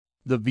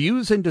The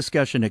views and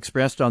discussion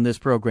expressed on this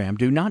program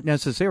do not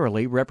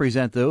necessarily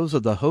represent those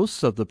of the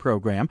hosts of the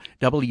program,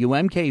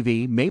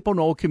 WMKV, Maple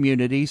Knoll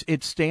Communities,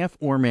 its staff,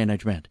 or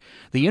management.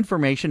 The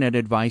information and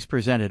advice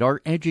presented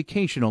are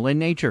educational in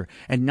nature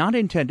and not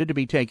intended to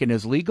be taken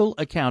as legal,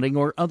 accounting,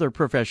 or other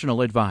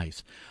professional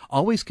advice.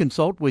 Always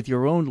consult with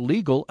your own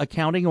legal,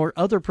 accounting, or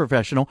other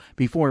professional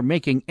before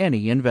making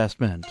any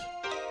investment.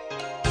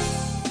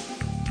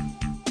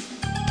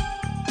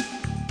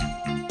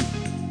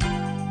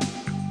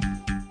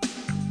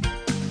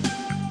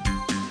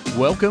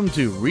 Welcome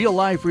to Real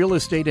Life Real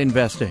Estate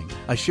Investing,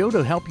 a show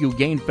to help you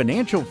gain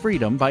financial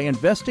freedom by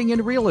investing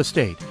in real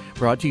estate.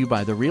 Brought to you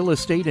by the Real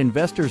Estate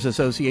Investors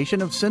Association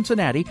of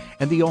Cincinnati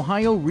and the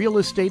Ohio Real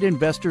Estate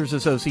Investors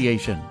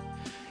Association.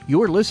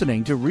 You're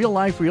listening to Real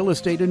Life Real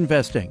Estate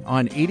Investing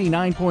on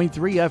 89.3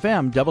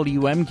 FM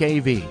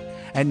WMKV.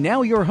 And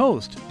now your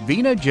host,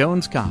 Vena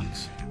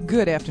Jones-Cox.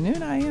 Good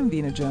afternoon. I am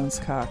Vena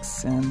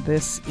Jones-Cox, and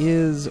this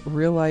is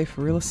Real Life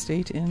Real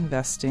Estate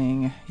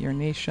Investing, your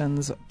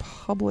nation's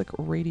public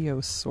radio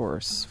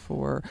source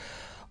for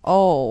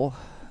all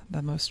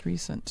the most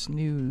recent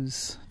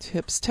news,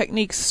 tips,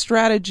 techniques,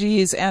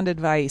 strategies, and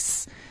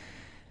advice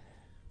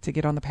to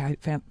get on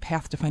the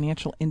path to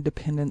financial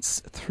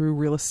independence through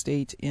real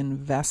estate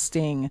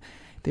investing.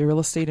 The Real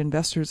Estate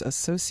Investors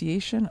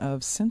Association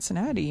of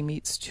Cincinnati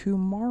meets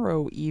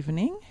tomorrow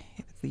evening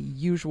at the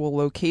usual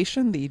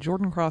location, the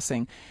Jordan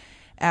Crossing,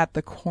 at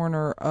the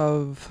corner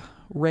of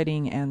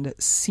Reading and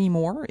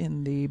Seymour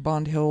in the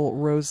Bond Hill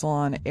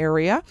Roselawn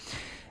area.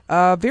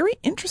 A very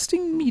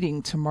interesting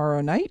meeting tomorrow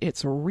night.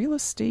 It's a real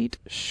estate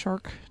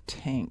Shark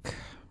Tank,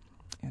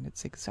 and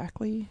it's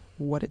exactly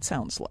what it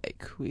sounds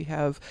like. We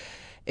have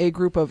a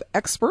group of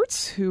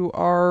experts who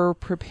are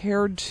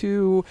prepared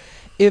to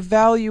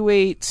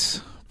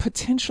evaluate,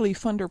 potentially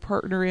fund or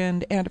partner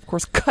in, and of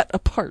course cut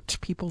apart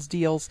people's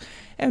deals.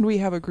 And we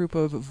have a group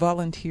of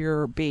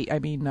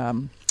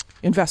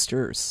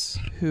investors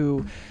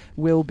who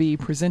will be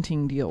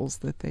presenting deals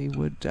that they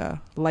would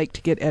like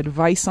to get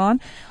advice on.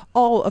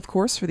 All, of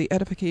course, for the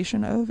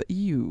edification of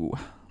you,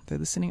 the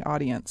listening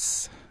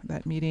audience.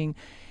 That meeting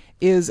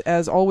is,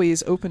 as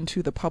always, open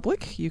to the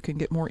public. You can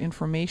get more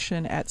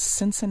information at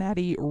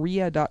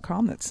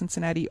CincinnatiREIA.com. That's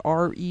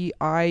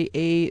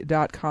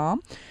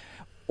CincinnatiREIA.com.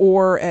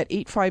 Or at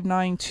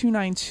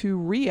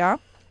 859-292-REIA.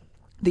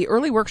 The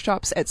early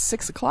workshops at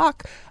 6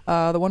 o'clock.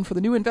 The one for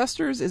the new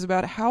investors is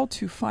about how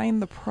to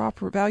find the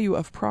proper value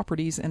of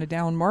properties in a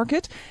down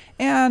market.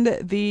 And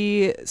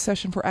the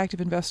session for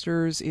active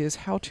investors is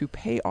how to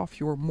pay off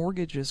your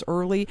mortgages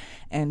early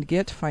and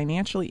get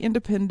financially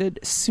independent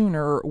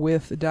sooner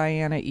with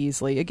Diana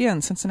Easley.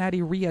 Again,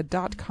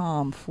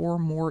 CincinnatiREIA.com for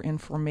more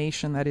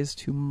information. That is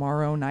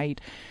tomorrow night.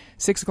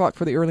 6 o'clock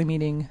for the early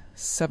meeting,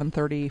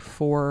 7:30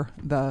 for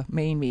the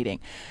main meeting.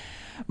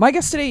 My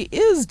guest today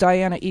is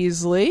Diana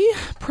Easley,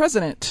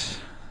 president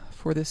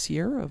for this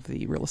year of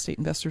the Real Estate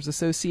Investors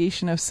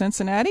Association of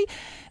Cincinnati,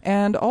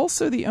 and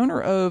also the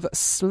owner of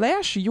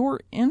Slash Your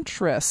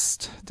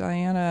Interest.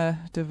 Diana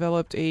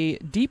developed a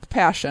deep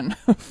passion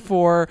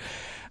for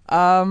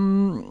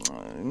getting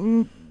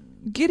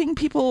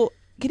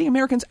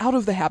Americans out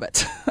of the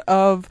habit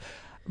of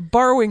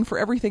borrowing for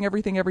everything,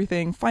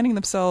 finding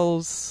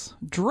themselves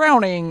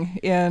drowning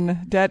in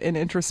debt and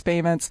interest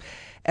payments,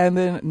 and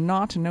then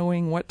not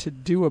knowing what to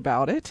do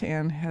about it,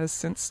 and has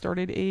since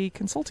started a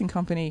consulting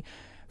company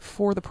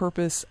for the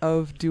purpose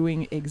of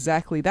doing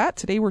exactly that.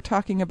 Today we're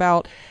talking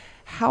about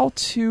how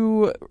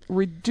to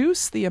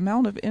reduce the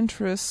amount of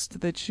interest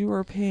that you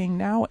are paying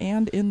now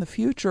and in the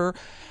future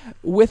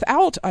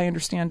without, I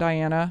understand,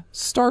 Diana,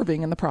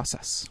 starving in the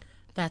process.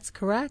 That's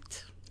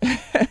correct.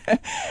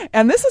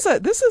 And this is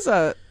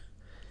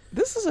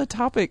a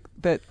topic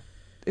that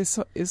is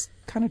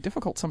kind of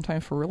difficult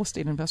sometimes for real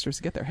estate investors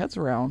to get their heads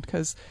around,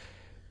 because,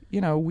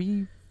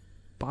 we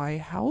buy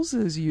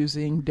houses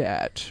using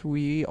debt.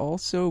 We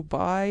also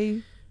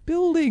buy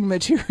building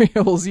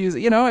materials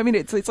using,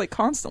 it's like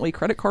constantly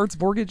credit cards,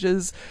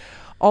 mortgages,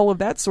 all of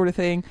that sort of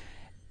thing.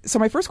 So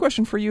my first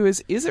question for you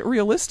is it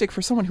realistic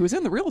for someone who is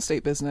in the real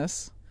estate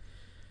business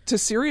to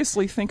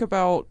seriously think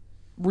about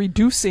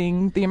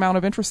reducing the amount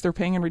of interest they're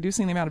paying and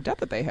reducing the amount of debt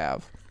that they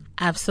have?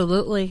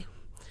 Absolutely.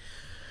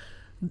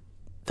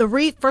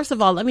 First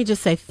of all, let me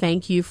just say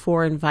thank you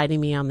for inviting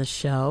me on the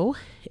show.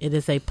 It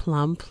is a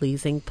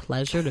plum-pleasing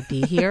pleasure to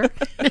be here.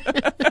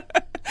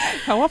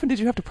 How often did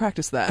you have to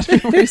practice that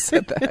when you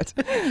said that?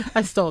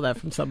 I stole that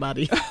from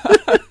somebody.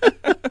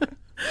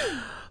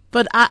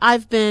 But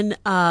I've been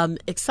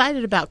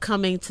excited about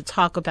coming to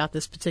talk about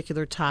this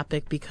particular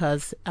topic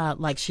because,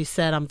 like she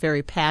said, I'm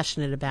very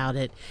passionate about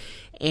it.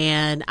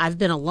 And I've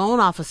been a loan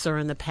officer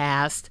in the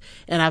past,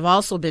 and I've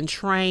also been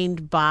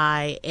trained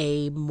by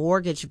a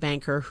mortgage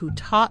banker who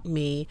taught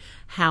me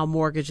how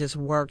mortgages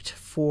worked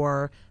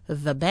for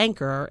the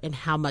banker and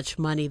how much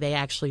money they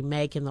actually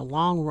make in the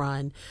long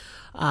run.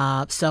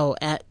 So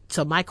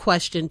my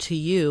question to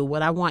you,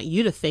 what I want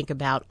you to think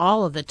about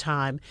all of the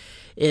time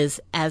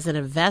is, as an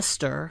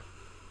investor,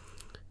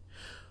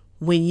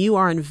 when you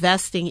are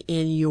investing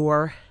in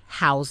your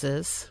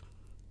houses,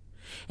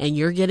 and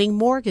you're getting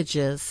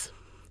mortgages,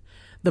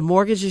 the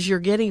mortgages you're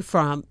getting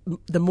from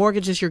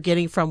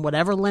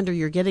whatever lender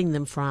you're getting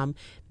them from,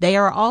 they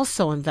are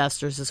also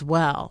investors as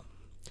well.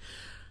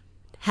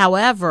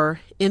 However,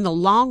 in the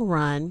long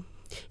run,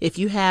 if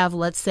you have,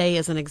 let's say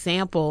as an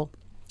example,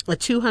 a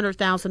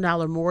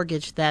 $200,000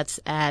 mortgage that's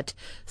at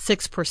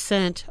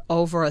 6%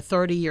 over a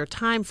 30-year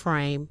time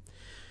frame,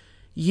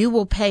 you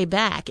will pay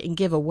back and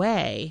give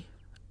away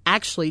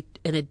actually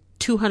in a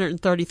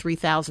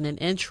 $233,000 in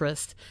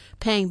interest,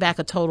 paying back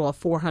a total of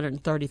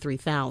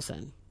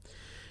 $433,000.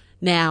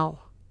 Now,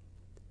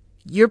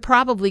 you're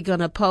probably going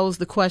to pose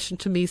the question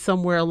to me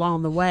somewhere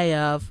along the way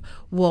of,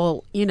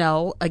 well,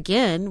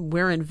 again,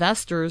 we're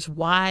investors.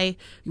 Why?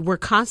 We're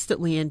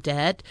constantly in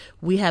debt.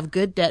 We have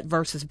good debt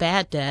versus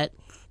bad debt.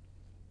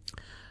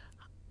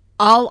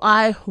 All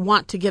I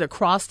want to get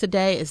across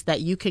today is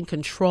that you can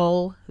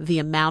control the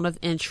amount of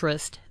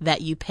interest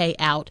that you pay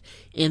out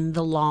in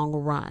the long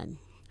run.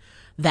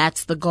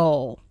 That's the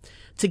goal.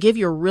 To give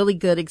you a really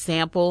good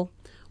example,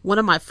 one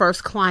of my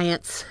first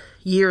clients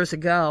years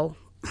ago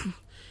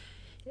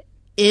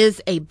is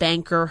a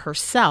banker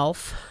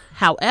herself.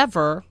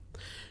 However,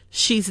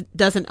 she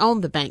doesn't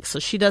own the bank, so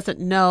she doesn't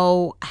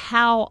know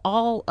how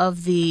all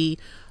of the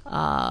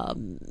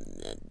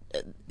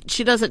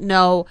she doesn't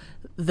know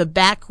the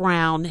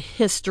background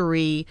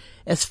history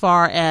as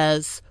far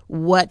as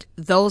what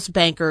those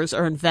bankers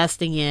are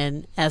investing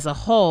in as a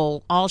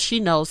whole. All she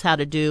knows how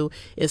to do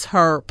is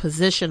her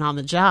position on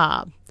the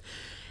job.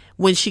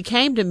 When she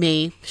came to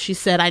me, she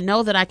said, I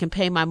know that I can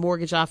pay my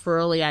mortgage off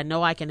early. I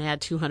know I can add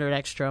 $200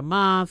 extra a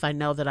month. I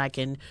know that I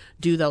can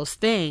do those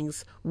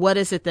things. What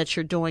is it that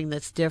you're doing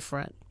that's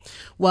different?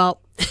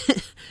 Well,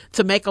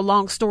 to make a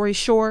long story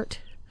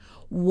short,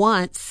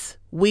 once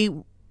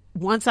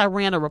I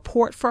ran a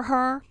report for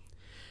her,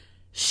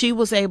 she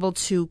was able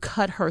to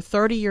cut her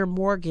 30-year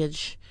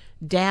mortgage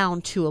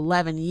down to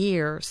 11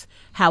 years.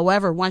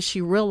 However, once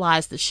she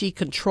realized that she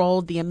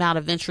controlled the amount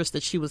of interest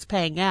that she was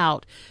paying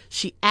out,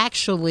 she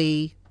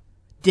actually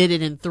did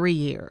it in 3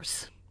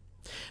 years.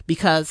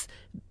 Because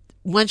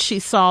once she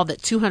saw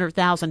that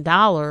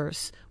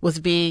 $200,000 was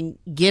being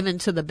given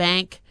to the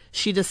bank,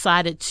 she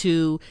decided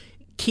to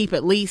keep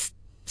at least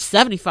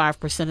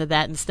 75% of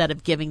that instead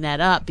of giving that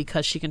up,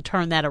 because she can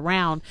turn that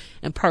around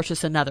and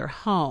purchase another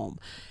home.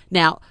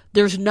 Now,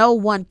 there's no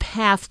one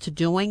path to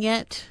doing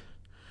it.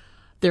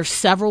 There's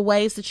several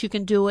ways that you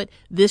can do it.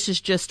 This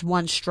is just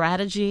one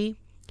strategy.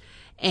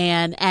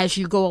 And as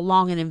you go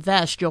along and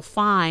invest, you'll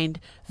find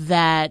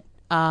that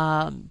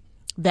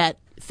that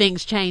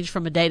things change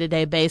from a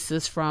day-to-day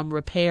basis, from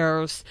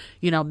repairs,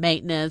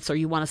 maintenance, or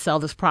you want to sell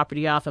this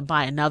property off and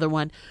buy another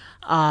one.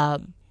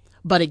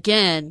 But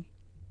again,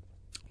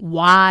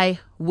 why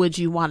would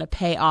you want to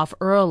pay off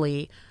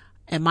early?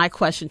 And my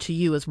question to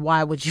you is,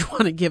 why would you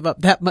want to give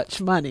up that much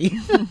money?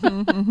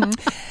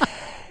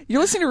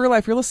 You're listening to Real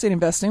Life Real Estate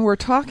Investing. We're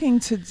talking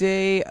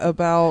today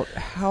about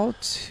how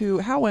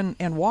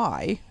and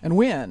why and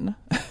when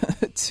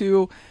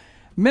to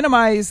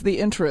minimize the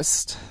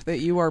interest that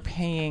you are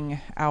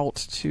paying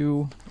out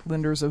to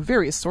lenders of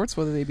various sorts,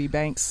 whether they be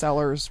banks,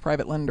 sellers,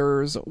 private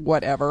lenders,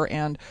 whatever,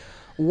 and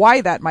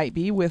why that might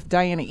be, with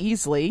Diana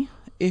Easley.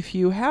 If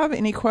you have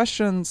any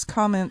questions,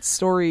 comments,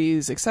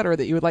 stories, etc.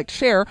 that you would like to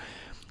share,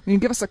 you can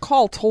give us a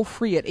call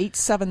toll-free at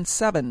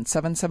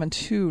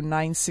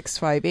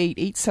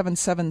 877-772-9658,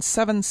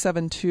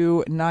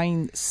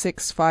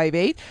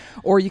 877-772-9658,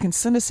 or you can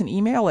send us an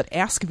email at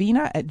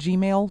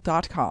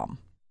askvina@gmail.com.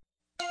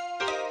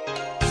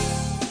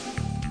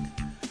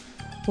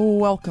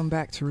 Welcome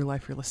back to Real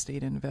Life Real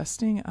Estate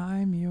Investing.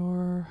 I'm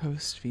your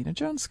host, Vina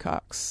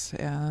Jones-Cox,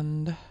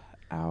 and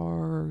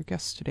our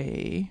guest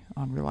today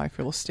on Real Life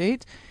Real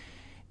Estate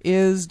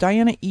is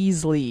Diana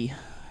Easley,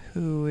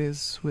 who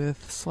is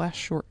with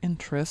Slash Your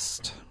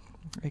Interest,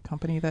 a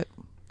company that,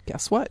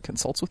 guess what,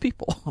 consults with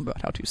people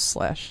about how to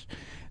slash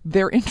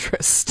their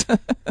interest.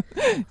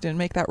 Didn't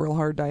make that real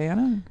hard,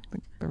 Diana. I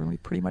think everybody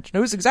pretty much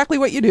knows exactly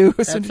what you do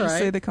as soon as you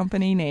say the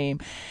company name.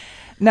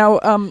 Now,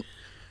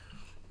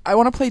 I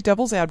want to play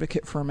devil's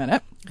advocate for a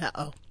minute.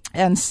 Uh-oh.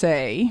 And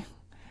say,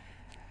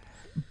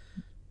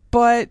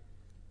 but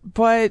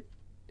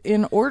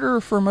in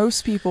order for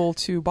most people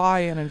to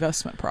buy an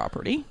investment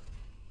property,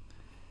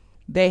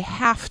 they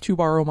have to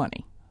borrow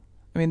money.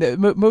 I mean,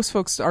 most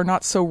folks are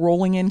not so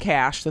rolling in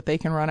cash that they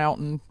can run out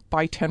and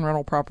buy 10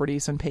 rental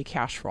properties and pay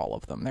cash for all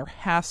of them. There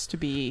has to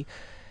be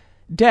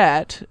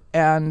debt,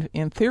 and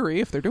in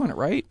theory, if they're doing it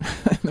right,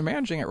 they're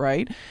managing it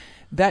right,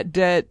 that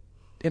debt,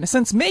 in a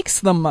sense, makes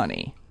them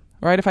money,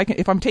 right?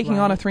 If I'm taking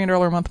on a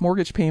 $300 a month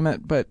mortgage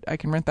payment, but I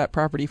can rent that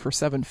property for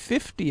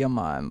 $750 a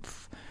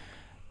month,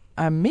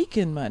 I'm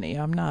making money.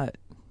 I'm not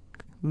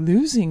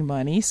losing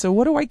money. So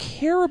what do I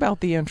care about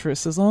the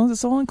interest? As long as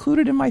it's all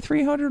included in my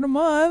 $300 a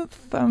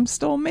month, I'm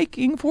still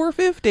making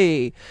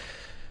 $450.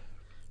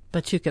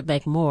 But you could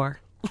make more.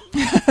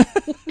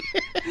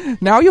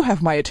 Now you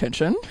have my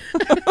attention.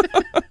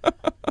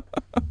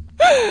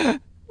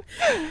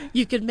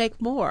 You could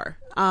make more.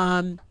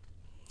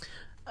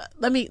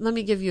 Let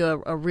me give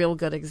you a real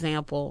good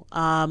example.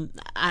 I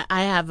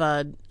have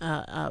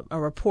a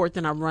report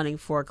that I'm running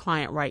for a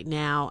client right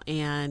now,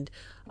 and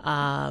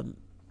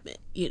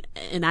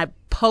and I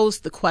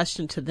posed the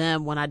question to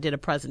them when I did a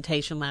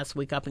presentation last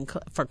week up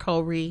for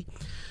CORE.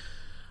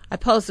 I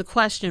posed the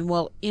question,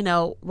 well,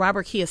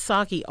 Robert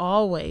Kiyosaki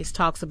always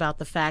talks about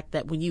the fact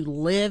that when you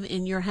live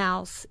in your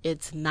house,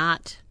 it's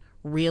not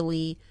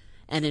really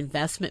an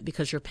investment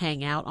because you're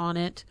paying out on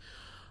it.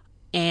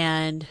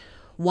 And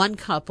one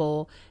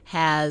couple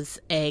has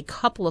a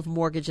couple of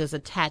mortgages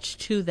attached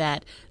to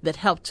that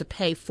help to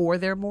pay for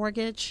their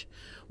mortgage,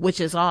 which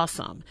is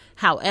awesome.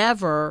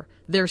 However,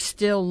 they're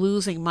still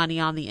losing money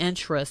on the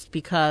interest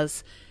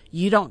because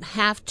you don't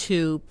have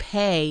to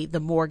pay the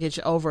mortgage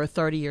over a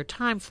 30-year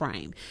time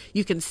frame.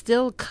 You can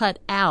still cut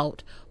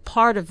out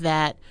part of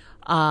that.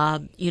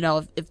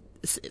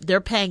 If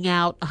they're paying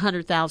out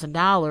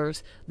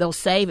 $100,000, they'll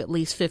save at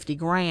least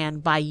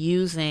 $50,000 by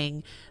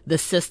using the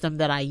system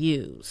that I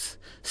use.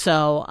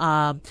 So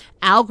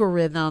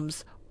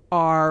algorithms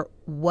are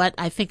what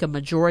I think a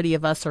majority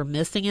of us are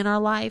missing in our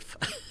life.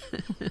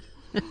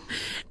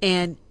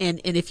 And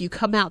if you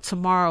come out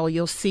tomorrow,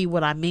 you'll see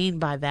what I mean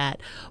by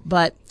that.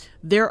 But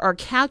there are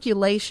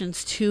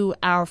calculations to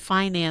our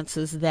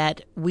finances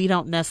that we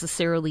don't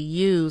necessarily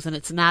use, and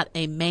it's not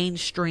a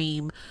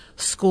mainstream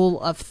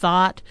school of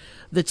thought.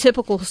 The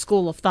typical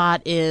school of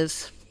thought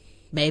is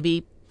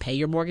maybe pay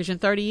your mortgage in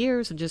 30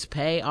 years and just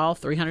pay all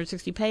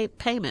 360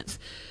 payments.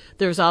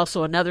 There's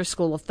also another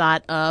school of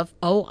thought of,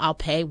 I'll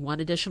pay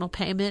one additional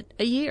payment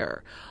a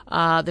year.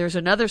 There's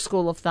another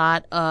school of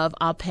thought of,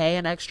 I'll pay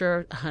an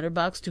extra $100,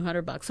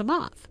 $200 a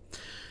month.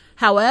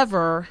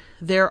 However,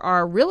 there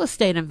are real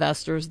estate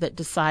investors that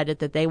decided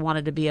that they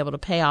wanted to be able to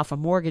pay off a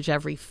mortgage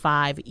every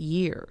 5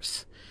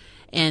 years.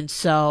 And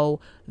so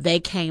they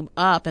came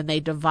up and they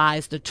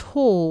devised a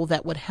tool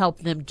that would help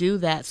them do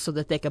that so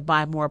that they could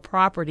buy more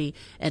property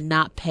and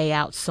not pay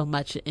out so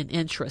much in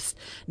interest.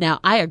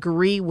 Now, I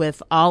agree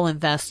with all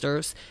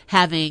investors,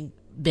 having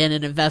been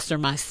an investor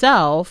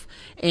myself,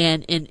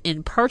 and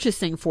in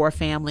purchasing for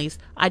families,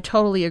 I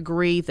totally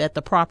agree that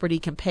the property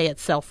can pay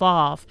itself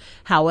off.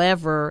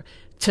 However,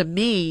 to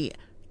me,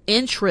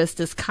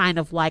 interest is kind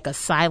of like a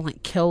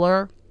silent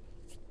killer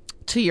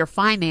to your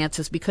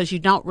finances because you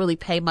don't really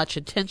pay much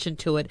attention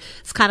to it.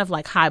 It's kind of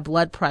like high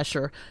blood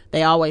pressure.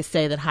 They always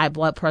say that high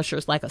blood pressure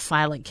is like a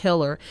silent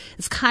killer.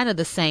 It's kind of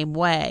the same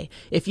way.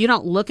 If you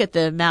don't look at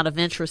the amount of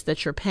interest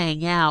that you're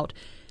paying out,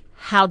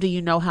 how do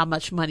you know how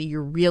much money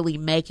you're really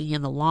making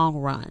in the long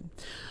run?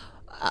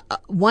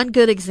 One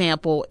good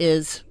example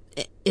is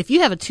if you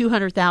have a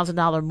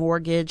 $200,000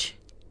 mortgage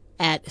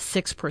at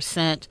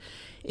 6%,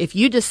 if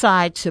you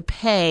decide to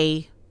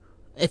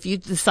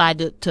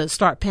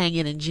start paying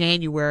it in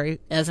January,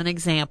 as an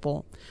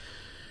example,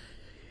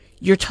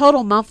 your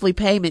total monthly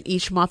payment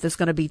each month is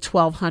going to be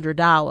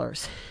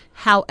 $1,200.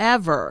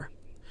 However,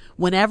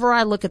 whenever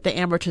I look at the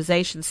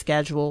amortization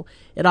schedule,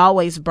 it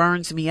always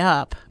burns me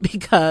up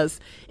because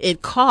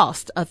it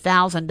cost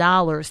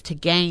 $1,000 to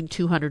gain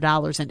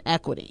 $200 in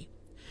equity.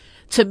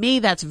 To me,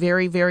 that's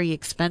very, very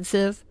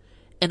expensive.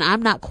 And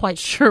I'm not quite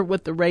sure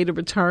what the rate of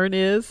return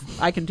is.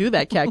 I can do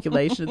that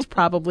calculation. It's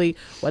probably,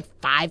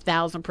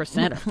 5,000% or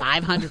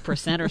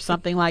 500% or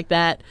something like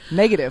that.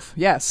 Negative,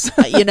 yes.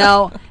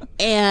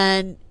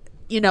 And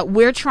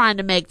we're trying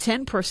to make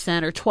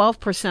 10% or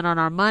 12% on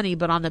our money,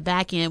 but on the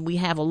back end, we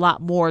have a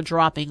lot more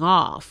dropping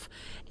off.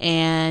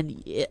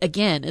 And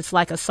again, it's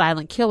like a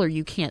silent killer.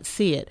 You can't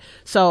see it.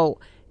 So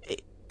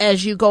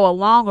as you go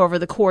along over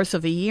the course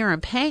of a year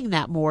and paying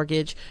that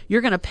mortgage, you're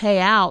going to pay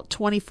out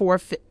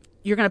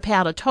you're going to pay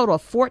out a total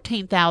of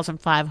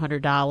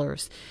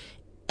 $14,500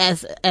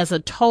 as a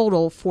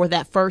total for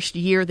that first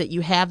year that you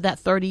have that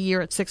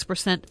 30-year at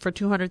 6% for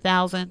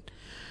 $200,000.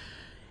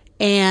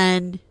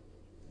 And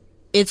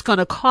it's going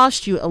to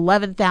cost you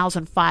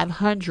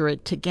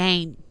 $11,500 to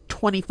gain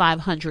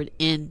 $2,500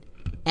 in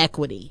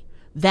equity.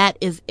 That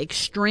is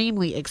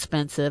extremely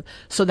expensive.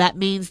 So that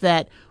means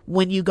that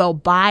when you go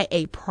buy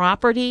a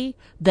property,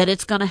 that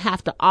it's going to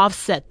have to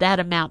offset that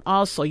amount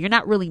also. You're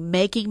not really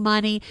making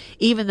money,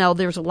 even though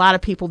there's a lot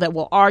of people that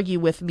will argue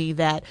with me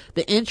that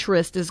the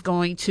interest is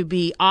going to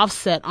be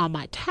offset on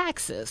my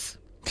taxes.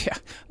 Yeah.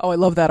 Oh, I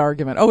love that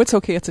argument. Oh, it's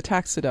okay. It's a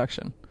tax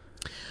deduction.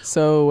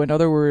 So in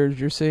other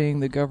words, you're saying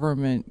the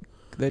government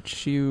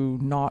that you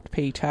not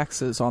pay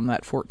taxes on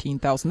that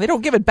 $14,000. They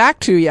don't give it back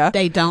to you.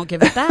 They don't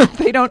give it back.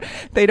 They don't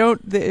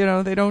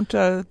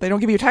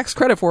give you tax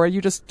credit for it.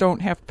 You just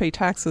don't have to pay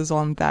taxes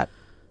on that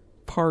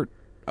part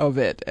of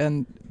it.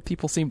 And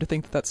people seem to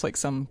think that that's like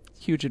some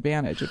huge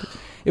advantage.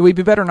 It would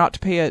be better not to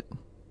pay it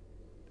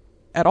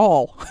at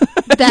all.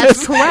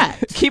 That's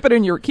correct. Keep it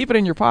in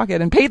your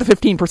pocket and pay the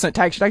 15%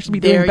 tax. You'd actually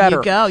be doing better. There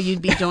you go.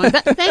 You'd be doing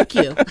better. Thank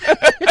you.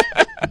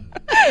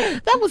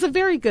 That was a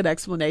very good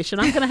explanation.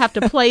 I'm going to have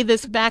to play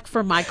this back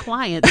for my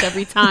clients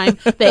every time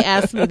they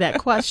ask me that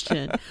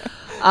question.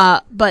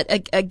 But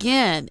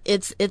again,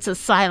 it's a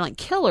silent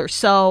killer.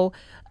 So,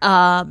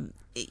 even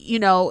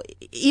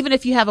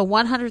if you have a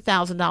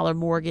 $100,000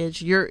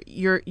 mortgage,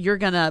 you're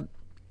going to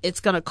it's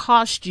going to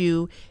cost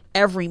you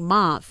every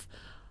month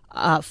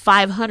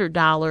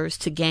 $500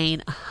 to gain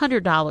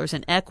 $100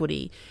 in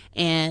equity.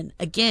 And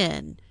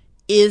again,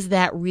 is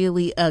that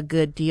really a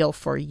good deal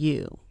for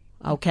you?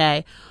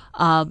 Okay.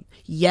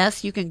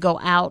 Yes, you can go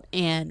out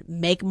and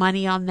make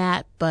money on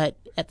that, but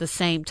at the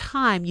same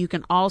time, you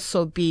can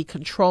also be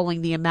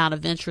controlling the amount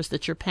of interest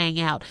that you're paying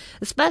out,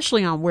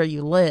 especially on where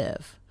you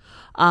live.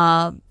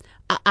 I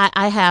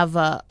have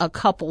a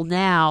couple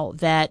now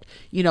that,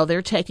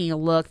 they're taking a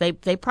look.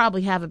 They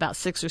probably have about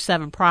 6 or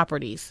 7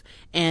 properties,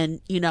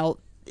 and,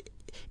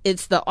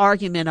 it's the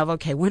argument of,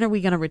 okay, when are we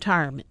going to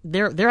retire?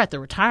 They're at the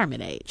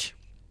retirement age,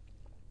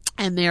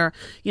 and they're,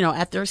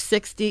 at their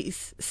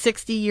 60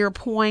 year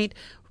point,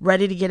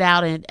 ready to get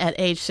out at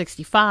age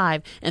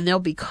 65, and they'll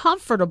be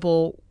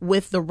comfortable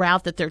with the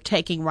route that they're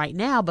taking right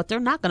now, but they're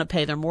not going to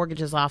pay their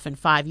mortgages off in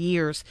 5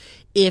 years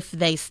if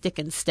they stick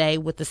and stay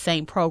with the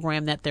same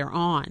program that they're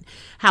on.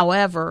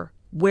 However,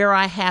 where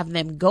I have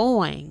them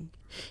going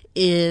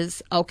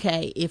is,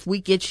 okay, if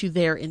we get you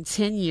there in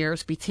 10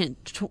 years,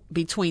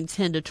 between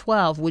 10 to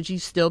 12, would you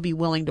still be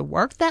willing to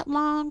work that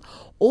long?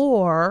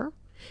 Or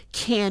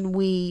can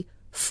we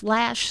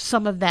slash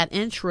some of that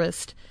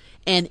interest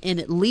and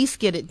at least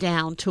get it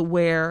down to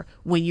where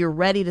when you're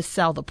ready to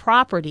sell the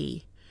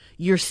property,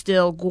 you're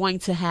still going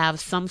to have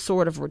some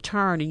sort of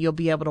return, and you'll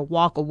be able to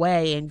walk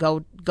away and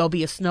go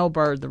be a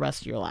snowbird the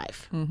rest of your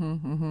life.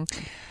 Mm-hmm, mm-hmm.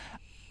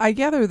 I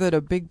gather that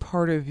a big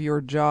part of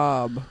your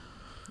job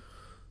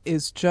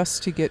is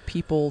just to get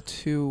people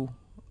to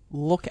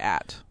look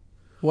at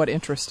what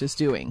interest is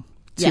doing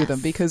to them,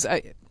 because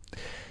I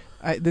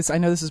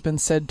know this has been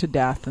said to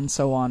death and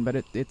so on,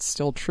 but it's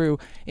still true.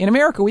 In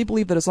America, we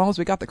believe that as long as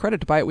we got the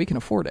credit to buy it, we can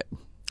afford it.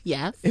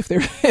 Yes. If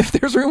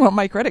there's room on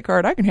my credit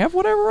card, I can have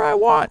whatever I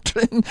want,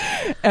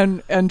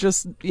 and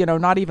just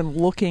not even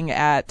looking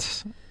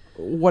at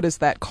what is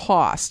that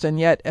cost. And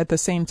yet at the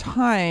same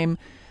time,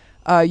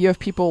 you have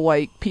people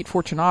like Pete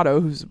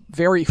Fortunato, who's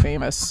very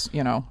famous,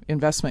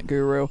 investment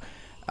guru,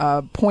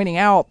 pointing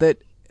out that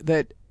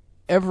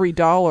every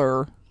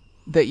dollar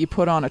that you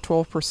put on a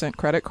 12%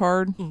 credit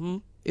card mm-hmm.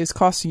 is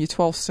costing you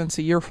 12 cents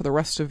a year for the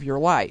rest of your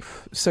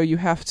life. So you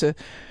have to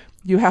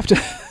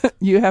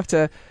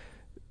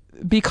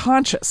be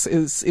conscious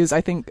is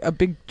I think a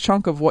big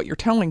chunk of what you're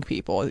telling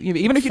people.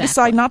 Even if you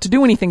decide not to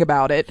do anything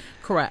about it,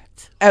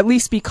 correct. At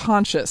least be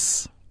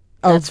conscious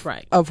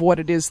of what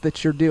it is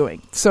that you're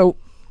doing. So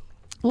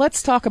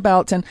let's talk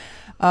about, and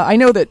I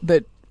know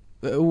that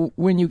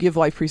when you give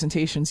live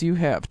presentations, you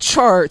have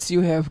charts,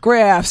 you have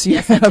graphs, you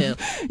have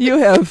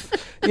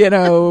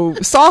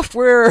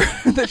software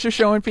that you're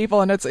showing people,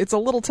 and it's a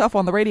little tough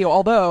on the radio.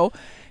 Although,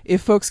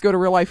 if folks go to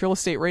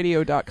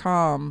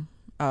realliferealestateradio.com,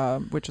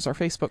 which is our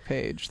Facebook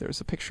page,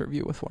 there's a picture of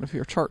you with one of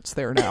your charts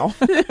there now.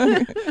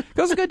 It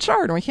was a good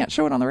chart, and we can't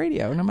show it on the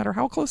radio. No matter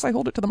how close I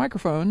hold it to the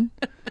microphone,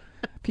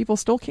 people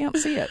still can't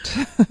see it.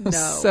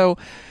 No.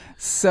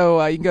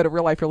 So you can go to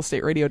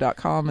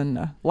realliferealestateradio.com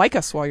and like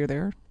us while you're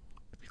there.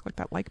 Click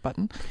that like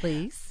button,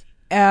 please.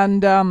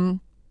 And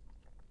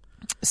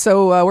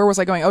so where was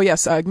I going? Oh,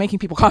 yes, making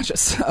people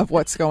conscious of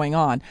what's going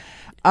on.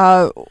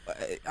 I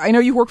know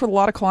you've worked with a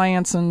lot of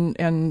clients, and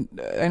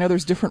I know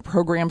there's different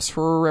programs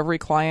for every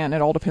client.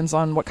 It all depends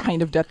on what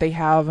kind of debt they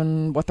have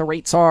and what the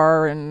rates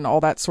are and all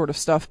that sort of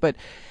stuff. But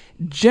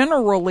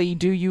generally,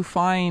 do you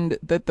find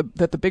that the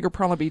bigger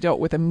problem to be dealt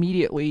with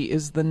immediately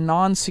is the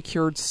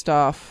non-secured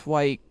stuff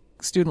like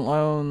student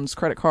loans,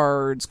 credit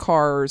cards,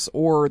 cars,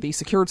 or the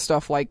secured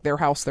stuff like their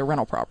house, their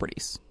rental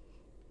properties?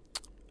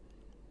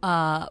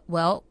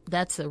 Well,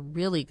 that's a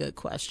really good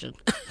question.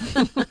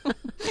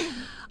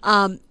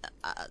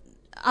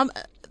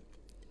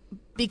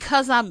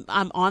 Because I'm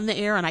on the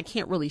air and I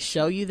can't really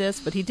show you this,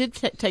 but he did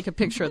take a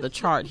picture of the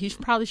chart. He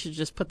probably should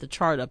just put the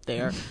chart up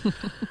there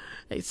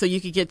so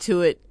you could get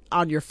to it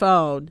on your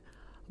phone.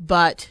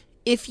 But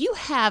if you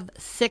have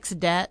 6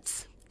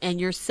 debts, and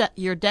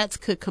your debts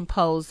could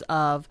compose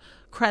of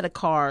credit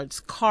cards,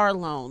 car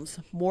loans,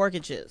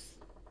 mortgages.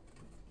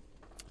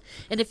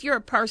 And if you're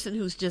a person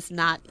who's just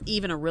not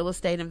even a real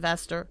estate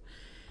investor,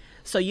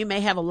 so you may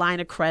have a line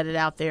of credit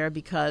out there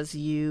because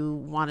you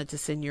wanted to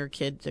send your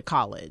kid to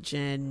college,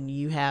 and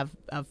you have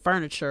a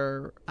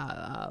furniture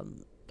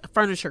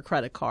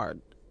credit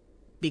card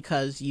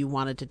because you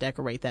wanted to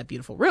decorate that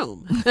beautiful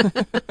room.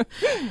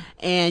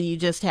 And you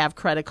just have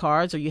credit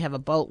cards, or you have a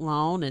boat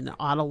loan and an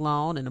auto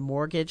loan and a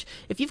mortgage.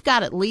 If you've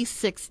got at least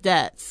 6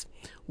 debts,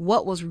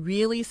 what was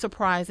really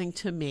surprising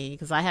to me,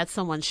 because I had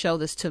someone show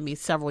this to me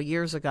several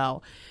years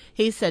ago,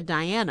 he said,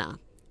 Diana,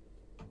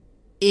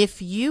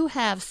 if you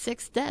have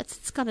 6 debts,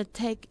 it's going to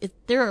take,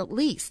 there are at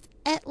least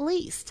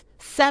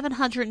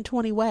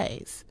 720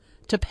 ways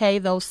to pay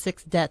those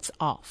 6 debts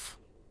off.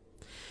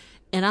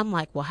 And I'm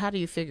like, well, how do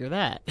you figure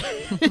that?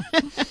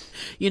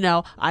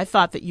 I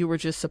thought that you were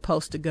just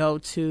supposed to go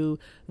to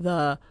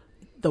the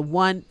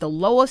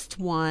lowest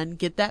one,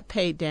 get that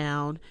paid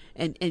down,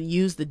 and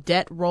use the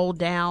debt roll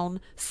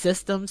down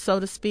system, so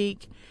to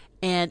speak.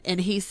 And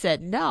he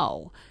said,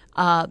 no,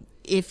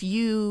 if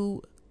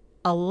you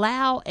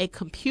allow a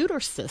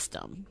computer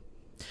system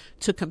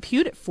to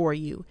compute it for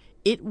you.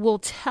 It will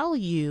tell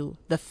you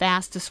the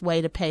fastest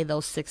way to pay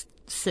those six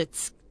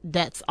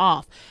debts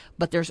off.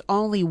 But there's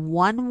only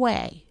one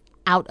way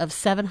out of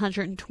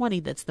 720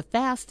 that's the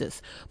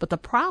fastest. But the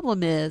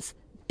problem is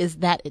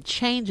that it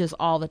changes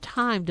all the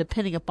time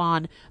depending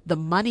upon the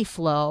money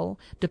flow,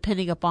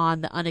 depending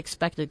upon the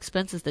unexpected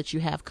expenses that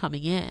you have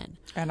coming in.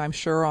 And I'm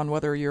sure on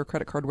whether your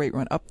credit card rate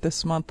went up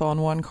this month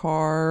on one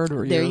card,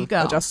 or there your you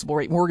go. adjustable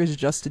rate mortgage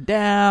adjusted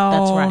down.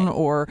 That's right.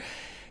 Or,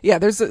 yeah,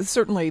 there's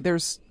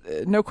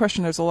no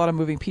question there's a lot of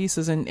moving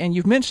pieces. And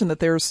you've mentioned that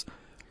there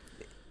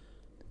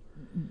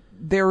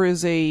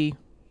is a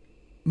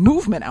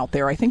movement out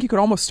there. I think you could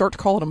almost start to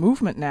call it a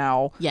movement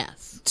now.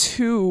 Yes.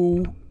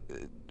 To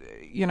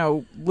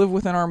live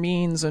within our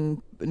means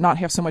and not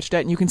have so much debt.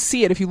 And you can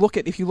see it if you look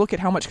at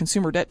how much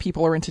consumer debt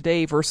people are in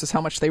today versus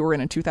how much they were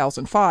in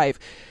 2005.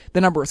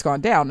 The number has gone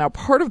down. Now,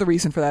 part of the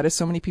reason for that is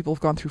so many people have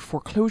gone through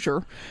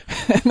foreclosure.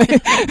 I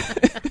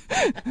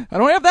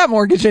don't have that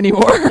mortgage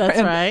anymore.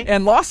 That's right.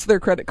 And lost their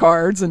credit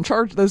cards and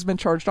those have been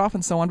charged off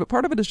and so on. But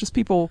part of it is just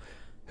people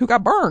who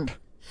got burned.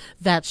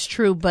 That's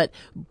true. But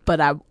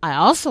I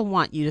also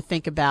want you to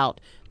think about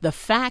the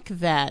fact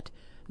that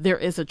there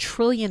is $1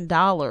 trillion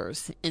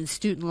in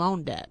student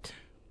loan debt.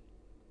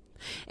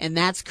 And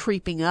that's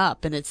creeping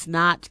up, and it's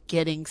not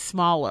getting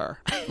smaller.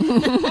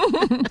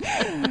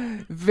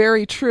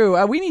 Very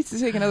true. We need to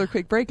take another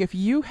quick break. If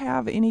you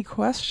have any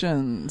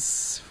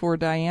questions for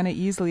Diana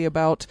Easley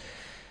about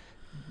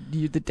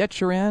the debt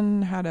you're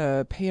in, how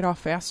to pay it off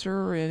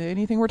faster,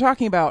 anything we're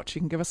talking about,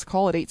 you can give us a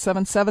call at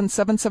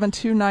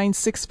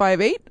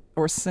 877-772-9658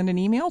 or send an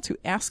email to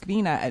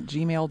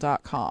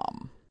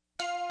askvina@gmail.com.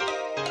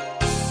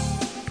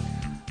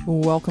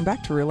 Welcome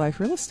back to Real Life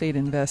Real Estate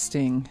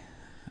Investing.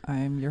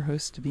 I'm your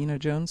host, Vina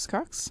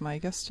Jones-Cox. My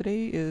guest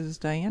today is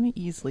Diana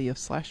Easley of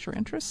Slash Your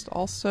Interest,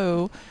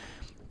 also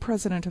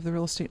president of the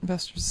Real Estate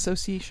Investors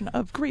Association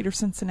of Greater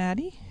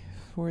Cincinnati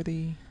for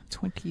the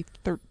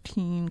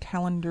 2013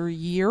 calendar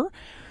year.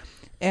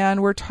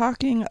 And we're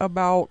talking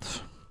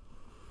about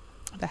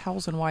the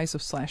hows and whys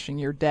of slashing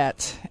your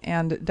debt.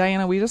 And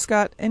Diana, we just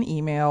got an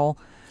email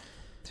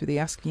through the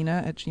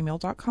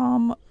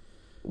askvina@gmail.com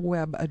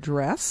web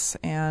address,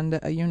 and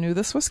you knew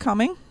this was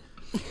coming.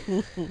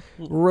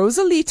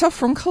 Rosalita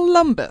from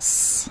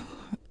Columbus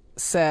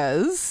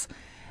says,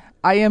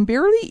 I am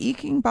barely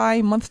eking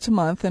by month to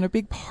month, and a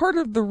big part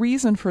of the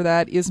reason for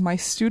that is my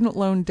student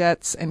loan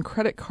debts and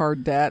credit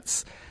card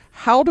debts.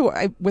 How do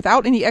I,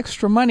 without any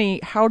extra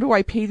money, how do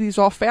I pay these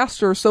off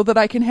faster so that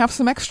I can have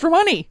some extra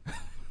money?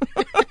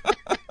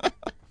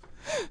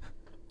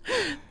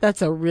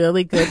 That's a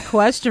really good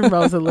question,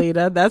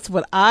 Rosalita. That's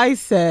what I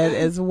said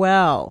as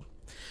well.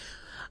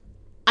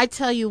 I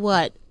tell you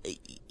what,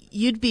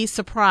 you'd be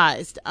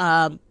surprised.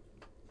 A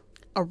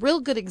real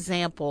good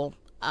example,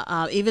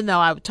 even though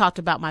I talked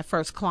about my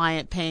first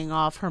client paying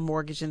off her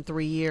mortgage in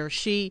 3 years,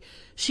 she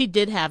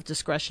did have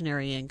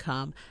discretionary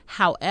income.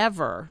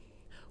 However,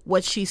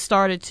 what she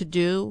started to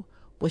do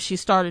was she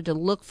started to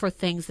look for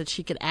things that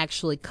she could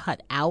actually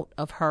cut out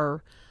of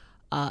her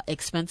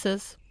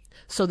expenses,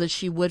 so that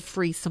she would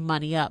free some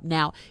money up.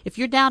 Now, if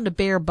you're down to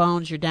bare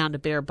bones, you're down to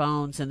bare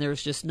bones, and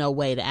there's just no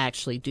way to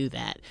actually do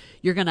that.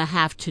 You're going to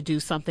have to do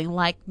something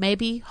like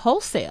maybe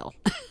wholesale.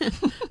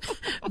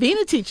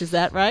 Vina teaches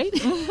that, right?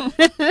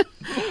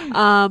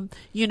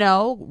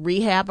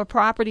 Rehab a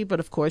property, but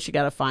of course you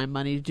got to find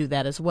money to do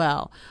that as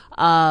well.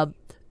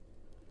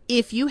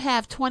 If you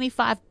have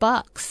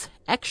 $25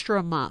 extra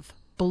a month,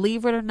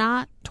 believe it or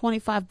not,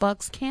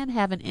 $25 can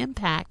have an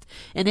impact,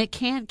 and it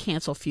can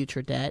cancel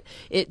future debt.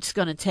 It's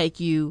going to take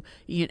you,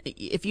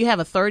 if you have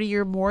a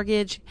 30-year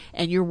mortgage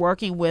and you're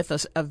working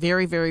with a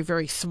very, very,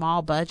 very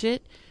small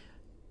budget,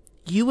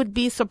 you would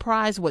be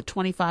surprised what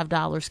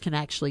 $25 can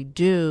actually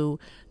do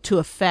to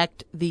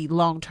affect the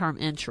long-term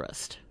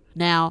interest.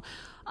 Now,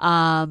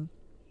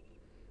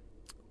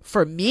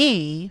 for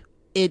me,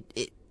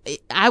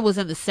 I was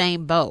in the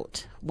same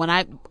boat. When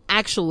I'm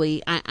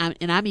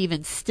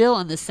even still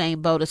in the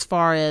same boat as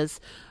far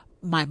as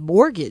my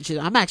mortgage.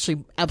 I'm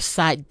actually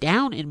upside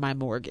down in my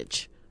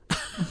mortgage.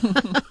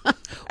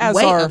 As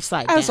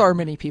are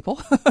many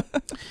people.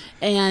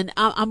 And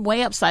I'm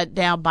way upside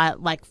down by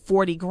like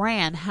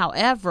 $40,000.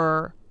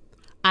 However,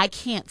 I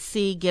can't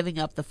see giving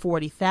up the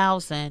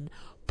 $40,000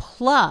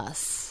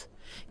 plus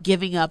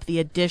giving up the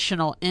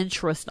additional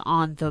interest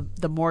on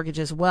the mortgage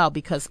as well,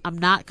 because I'm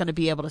not going to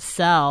be able to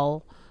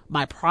sell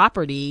my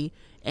property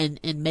and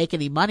make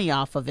any money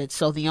off of it.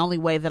 So the only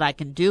way that I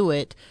can do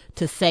it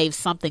to save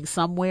something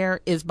somewhere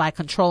is by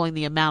controlling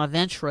the amount of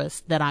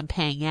interest that I'm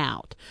paying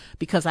out.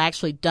 Because I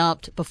actually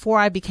dumped, before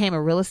I became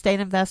a real estate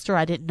investor,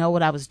 I didn't know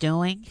what I was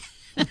doing.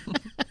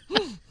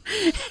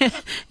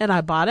 And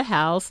I bought a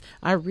house,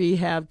 I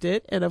rehabbed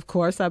it, and of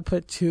course I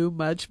put too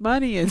much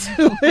money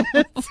into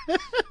it,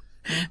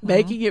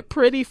 making it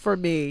pretty for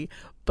me.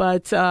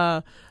 But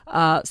so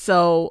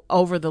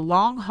over the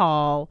long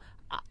haul,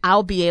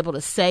 I'll be able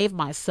to save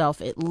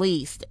myself at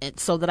least, and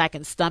so that I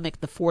can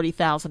stomach the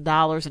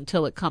 $40,000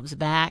 until it comes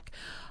back.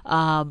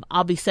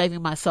 I'll be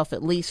saving myself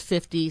at least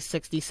 $50,000,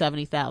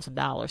 $60,000,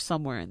 $70,000,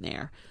 somewhere in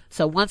there.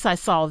 So once I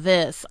saw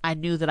this, I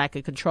knew that I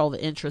could control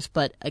the interest.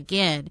 But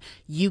again,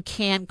 you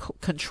can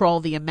control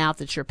the amount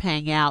that you're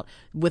paying out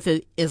with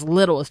as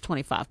little as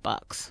 $25.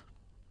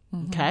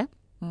 Mm-hmm. Okay.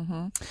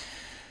 Mm-hmm.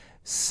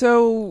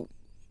 So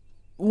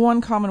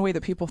one common way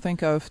that people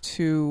think of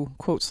to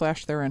quote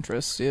slash their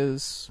interest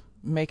is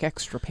make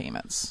extra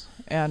payments,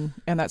 and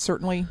that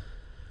certainly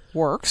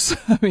works.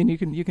 I mean,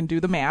 you can do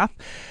the math.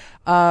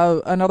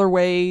 Another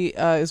way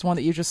is one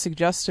that you just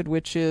suggested,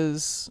 which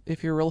is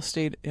if you're a real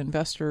estate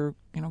investor,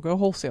 go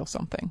wholesale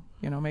something.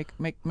 Make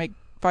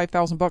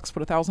 $5,000,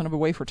 put $1,000 of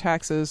away for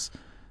taxes,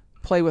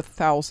 play with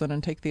 $1,000,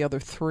 and take the other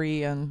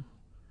 $3,000 and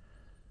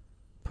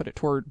put it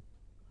toward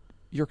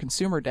your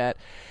consumer debt.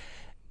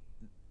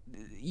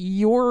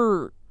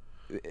 Your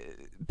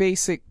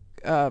basic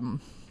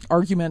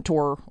argument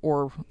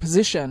or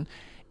position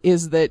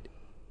is that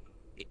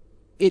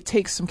it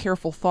takes some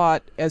careful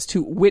thought as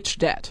to which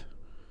debt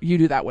you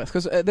do that with,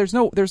 because there's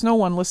no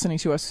one listening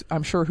to us,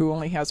 I'm sure, who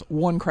only has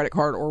one credit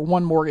card or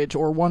one mortgage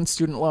or one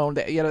student loan.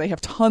 They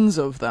have tons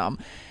of them,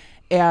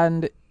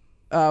 and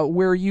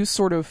where you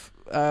sort of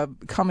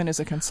come in as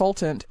a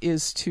consultant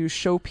is to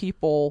show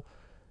people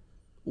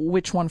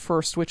which one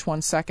first, which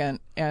one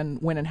second,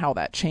 and when and how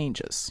that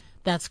changes.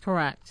 That's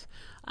correct.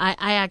 I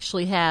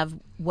actually have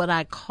what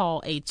I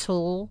call a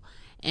tool,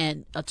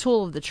 and a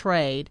tool of the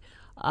trade,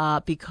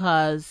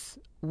 because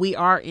we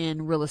are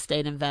in real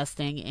estate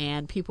investing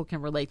and people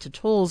can relate to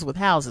tools with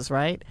houses,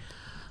 right?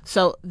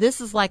 So this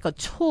is like a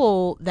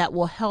tool that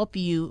will help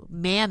you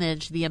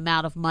manage the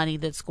amount of money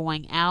that's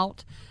going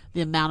out, the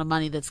amount of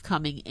money that's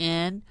coming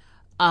in.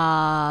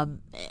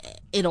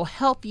 It'll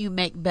help you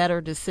make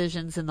better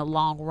decisions in the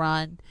long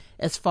run.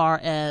 As far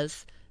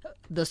as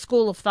the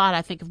school of thought,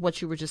 I think of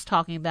what you were just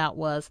talking about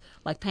was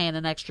like paying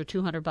an extra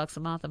 $200 a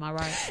month. Am I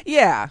right?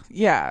 Yeah.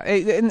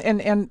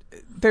 And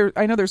there,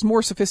 I know there's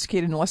more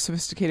sophisticated and less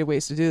sophisticated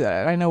ways to do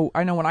that. I know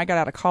when I got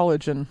out of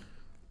college and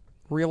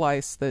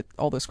realized that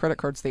all those credit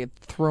cards they had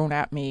thrown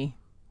at me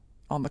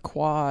on the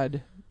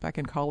quad back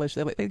in college,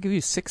 they give you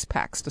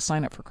 6-packs to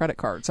sign up for credit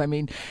cards. I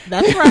mean,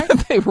 that's right.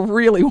 They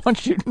really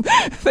want you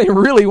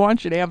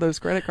to have those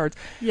credit cards.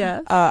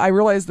 Yes. I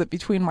realized that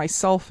between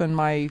myself and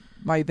my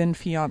then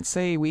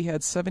fiance, we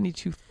had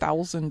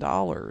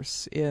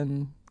 $72,000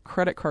 in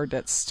credit card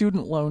debt,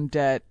 student loan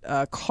debt,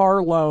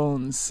 car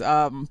loans,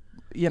 a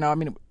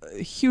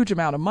huge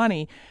amount of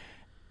money.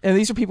 And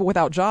these are people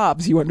without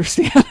jobs, you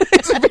understand.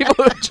 These are people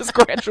who just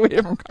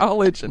graduated from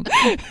college and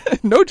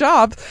no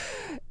jobs.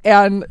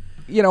 And,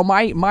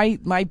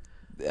 my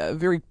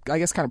very, I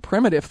guess, kind of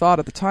primitive thought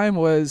at the time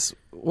was,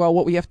 well,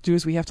 what we have to do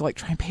is we have to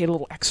try and pay a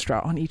little extra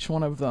on each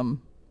one of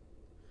them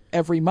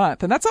every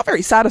month, and that's not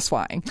very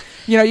satisfying.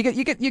 You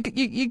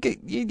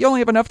only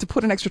have enough to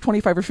put an extra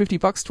 $25 or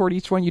 $50 toward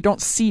each one. You don't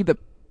see the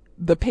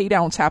pay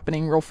downs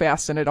happening real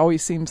fast, and it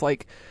always seems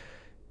like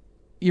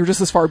you're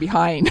just as far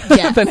behind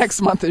the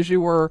next month as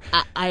you were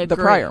the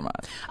prior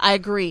month. I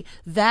agree.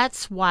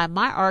 That's why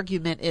my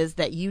argument is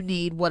that you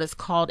need what is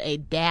called a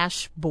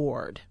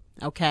dashboard.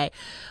 Okay.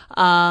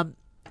 On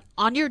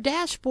your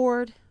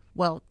dashboard,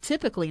 well,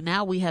 typically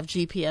now we have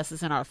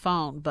GPSs in our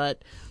phone,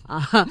 but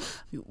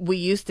we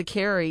used to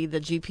carry the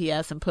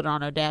GPS and put it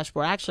on our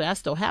dashboard. Actually, I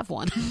still have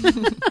one,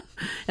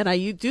 and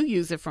I do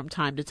use it from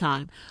time to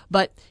time.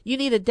 But you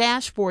need a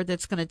dashboard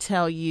that's going to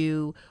tell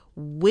you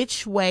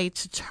which way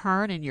to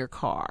turn in your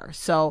car.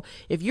 So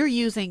if you're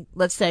using,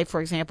 let's say, for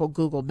example,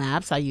 Google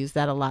Maps, I use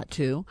that a lot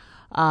too.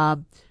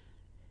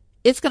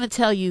 It's going to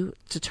tell you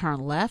to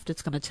turn left.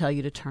 It's going to tell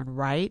you to turn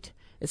right.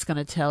 It's going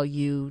to tell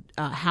you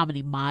how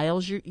many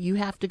miles you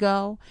have to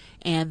go.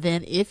 And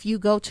then if you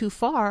go too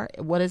far,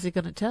 what is it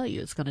going to tell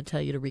you? It's going to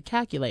tell you to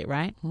recalculate,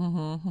 right?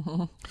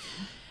 Mm-hmm.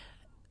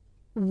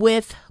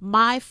 With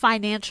my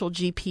financial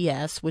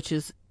GPS, which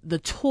is the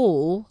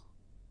tool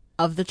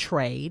of the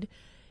trade,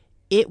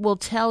 it will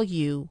tell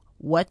you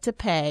what to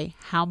pay,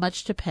 how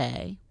much to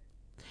pay,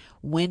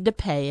 when to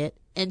pay it,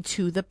 and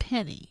to the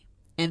penny.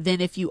 And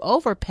then if you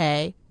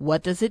overpay,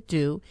 what does it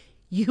do?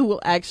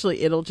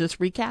 It'll just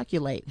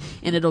recalculate,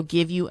 and it'll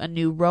give you a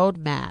new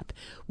roadmap.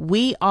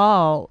 We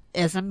all,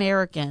 as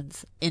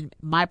Americans, in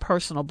my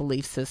personal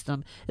belief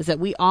system, is that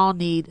we all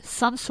need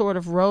some sort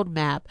of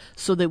roadmap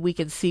so that we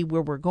can see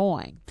where we're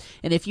going.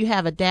 And if you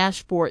have a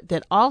dashboard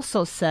that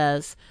also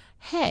says,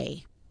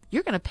 hey,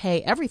 you're going to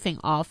pay everything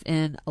off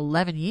in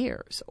 11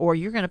 years, or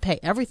you're going to pay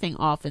everything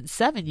off in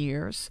 7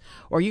 years,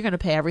 or you're going to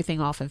pay everything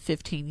off in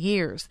 15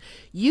 years.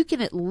 You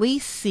can at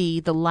least see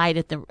the light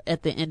at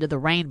the end of the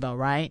rainbow,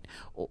 right?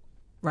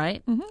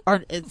 Right? Mm-hmm.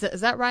 Or is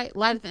that right?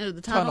 Light at the end of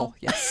the tunnel?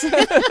 Yes.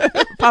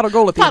 Pot of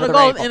gold at the end of the rainbow. Pot of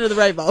gold at the end of the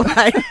rainbow,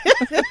 right?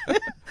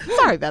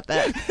 Sorry about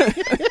that.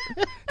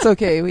 It's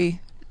okay.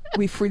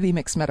 We freely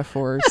mix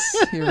metaphors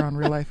here on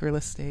Real Life Real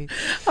Estate.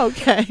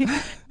 Okay.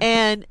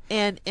 And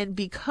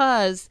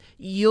because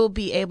you'll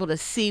be able to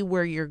see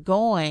where you're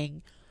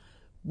going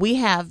we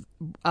have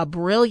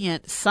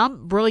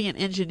some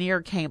brilliant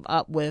engineer came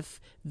up with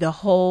the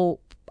whole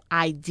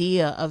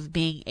idea of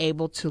being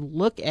able to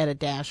look at a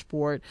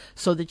dashboard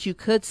so that you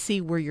could see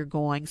where you're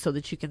going, so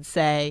that you can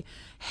say,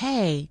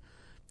 hey,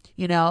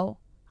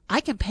 I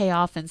can pay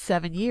off in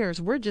 7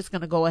 years. We're just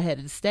going to go ahead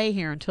and stay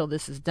here until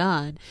this is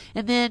done.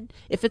 And then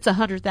if it's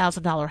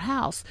 $100,000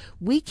 house,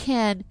 we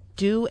can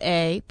do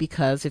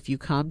because if you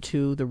come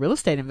to the Real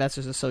Estate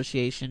Investors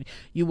Association,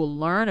 you will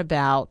learn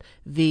about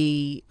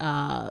the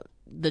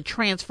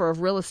transfer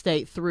of real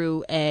estate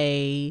through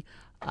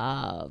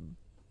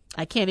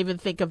I can't even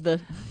think of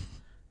a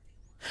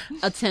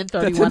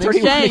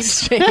 1031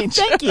 exchange.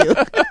 Thank you.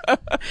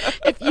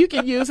 If you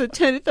can use a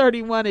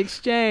 1031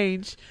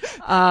 exchange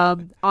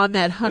on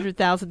that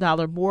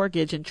 $100,000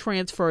 mortgage and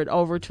transfer it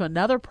over to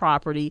another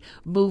property,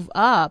 move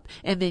up,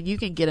 and then you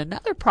can get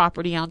another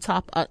property on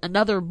top,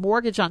 another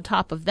mortgage on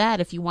top of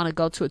that if you want to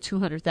go to a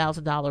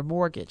 $200,000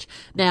 mortgage.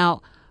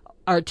 Now,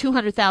 or a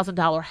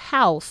 $200,000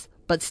 house,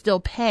 but still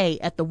pay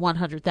at the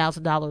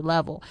 $100,000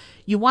 level.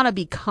 You want to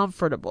be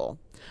comfortable.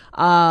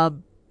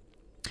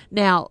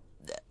 Now,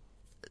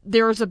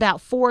 there's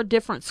about 4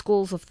 different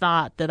schools of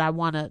thought that I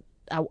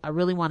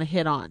really want to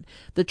hit on.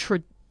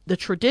 The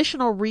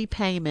traditional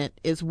repayment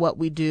is what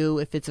we do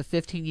if it's a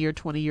 15-year,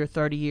 20-year,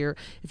 30-year.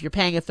 If you're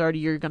paying a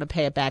 30-year, you're going to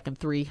pay it back in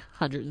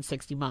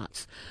 360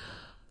 months.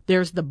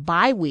 There's the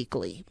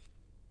biweekly,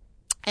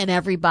 and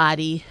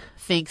everybody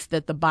thinks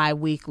that the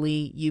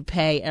biweekly you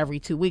pay every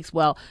 2 weeks.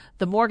 Well,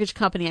 the mortgage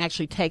company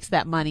actually takes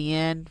that money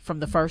in from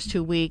the first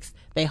 2 weeks.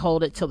 They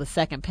hold it till the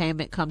second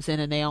payment comes in,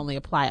 and they only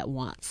apply it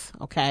once.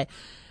 Okay.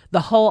 The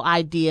whole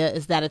idea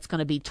is that it's going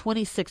to be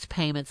 26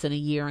 payments in a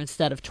year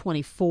instead of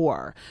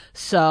 24.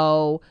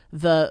 So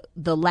the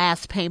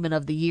last payment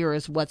of the year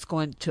is what's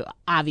going to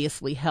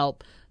obviously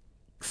help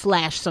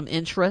slash some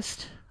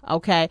interest.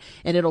 Okay.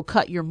 And it'll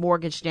cut your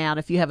mortgage down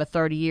if you have a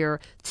 30-year,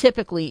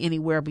 typically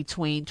anywhere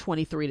between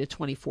 23 to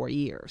 24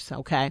 years.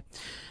 Okay.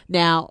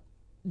 Now,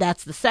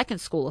 that's the second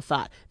school of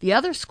thought. The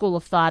other school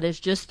of thought is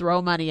just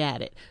throw money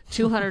at it.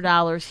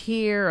 $200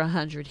 here,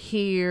 $100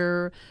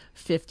 here,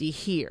 $50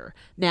 here.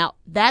 Now,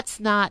 that's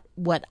not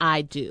what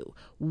I do.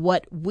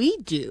 What we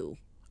do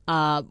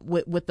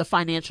with the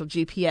financial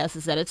GPS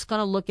is that it's going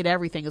to look at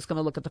everything. It's going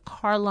to look at the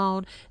car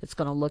loan. It's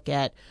going to look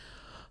at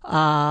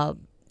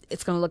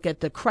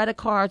the credit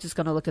cards. It's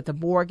going to look at the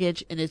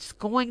mortgage, and it's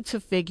going to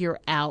figure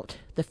out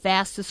the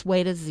fastest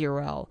way to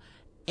zero.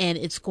 And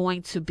it's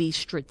going to be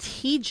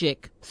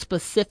strategic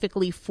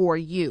specifically for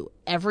you.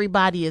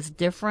 Everybody is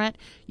different.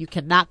 You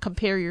cannot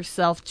compare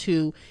yourself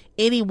to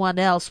anyone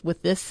else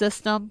with this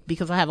system,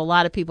 because I have a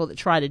lot of people that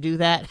try to do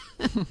that.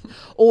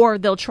 Or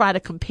they'll try to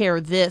compare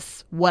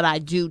what I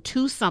do,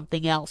 to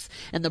something else.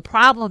 And the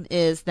problem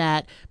is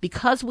that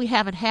because we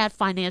haven't had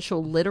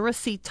financial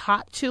literacy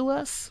taught to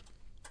us,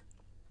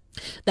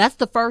 that's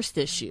the first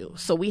issue.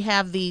 So we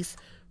have these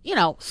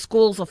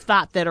schools of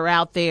thought that are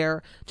out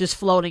there just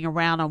floating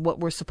around on what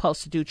we're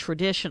supposed to do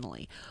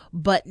traditionally.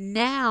 But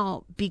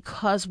now,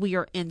 because we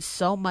are in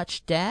so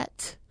much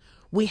debt,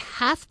 we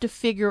have to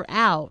figure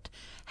out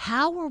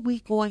how are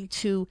we going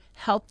to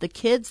help the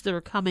kids that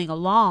are coming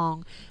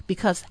along,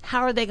 because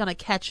how are they going to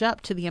catch up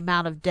to the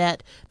amount of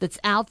debt that's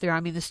out there? I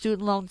mean, the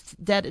student loan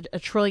debt at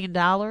 $1 trillion,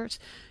 a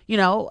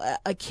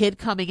kid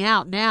coming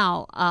out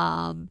now,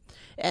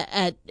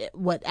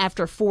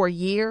 after 4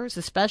 years,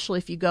 especially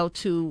if you go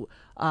to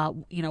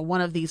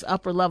one of these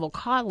upper level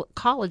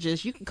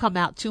colleges, you can come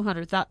out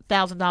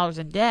 $200,000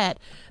 in debt.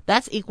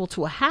 That's equal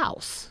to a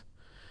house.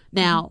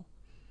 Now,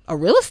 a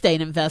real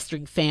estate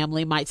investing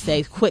family might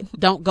say,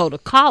 don't go to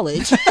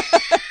college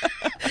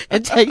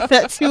and take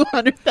that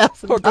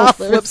 $200,000. Or go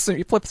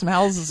flip some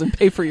houses and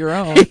pay for your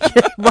own.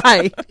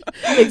 Right.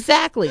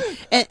 Exactly.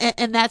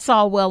 And that's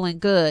all well and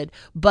good.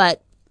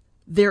 But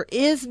there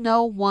is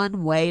no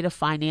one way to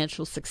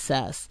financial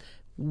success.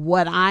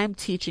 What I'm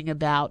teaching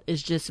about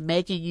is just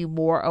making you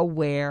more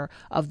aware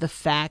of the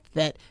fact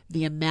that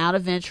the amount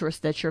of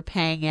interest that you're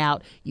paying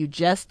out, you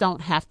just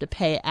don't have to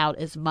pay out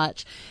as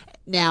much.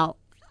 Now,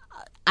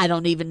 I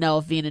don't even know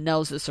if Vena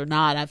knows this or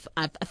not.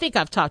 I think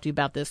I've talked to you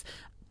about this.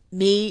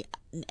 Me,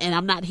 and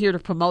I'm not here to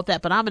promote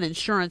that, but I'm an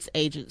insurance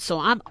agent. So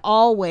I'm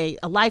always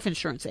a life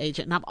insurance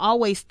agent, and I'm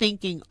always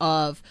thinking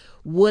of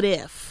what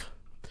if.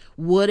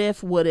 What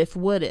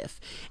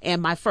if?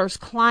 And my first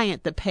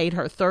client that paid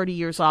her 30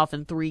 years off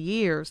in 3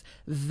 years,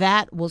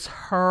 that was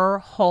her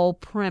whole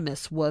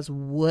premise, was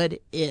what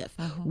if?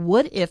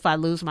 What if I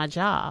lose my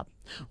job?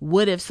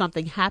 What if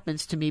something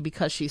happens to me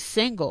because she's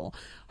single?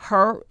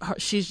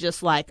 She's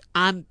just like,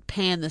 I'm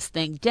paying this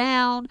thing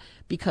down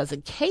because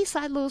in case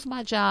I lose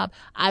my job,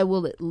 I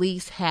will at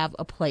least have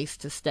a place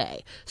to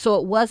stay. So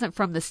it wasn't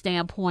from the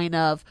standpoint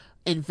of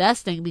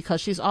investing, because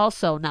she's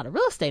also not a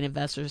real estate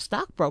investor,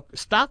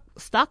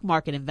 stock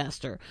market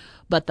investor.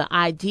 But the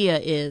idea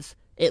is,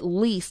 at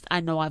least I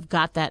know I've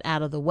got that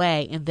out of the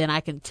way, and then I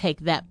can take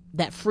that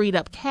freed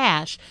up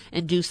cash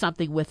and do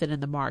something with it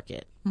in the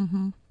market.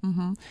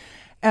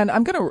 And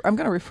I'm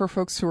gonna refer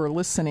folks who are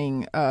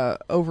listening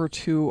over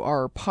to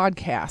our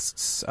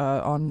podcasts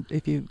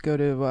if you go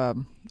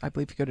to I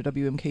believe if you go to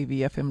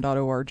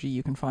wmkvfm.org,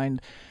 you can find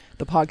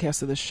the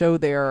podcast of the show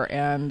there,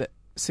 and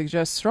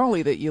suggest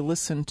strongly that you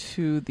listen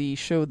to the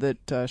show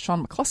that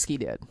Sean McCluskey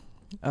did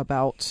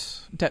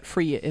about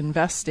debt-free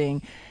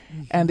investing,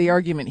 and the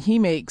argument he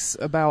makes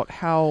about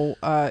how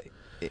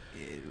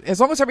as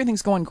long as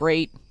everything's going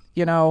great,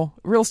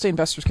 real estate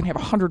investors can have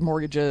 100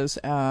 mortgages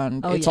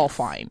and it's all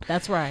fine.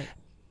 That's right.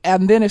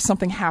 And then if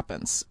something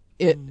happens,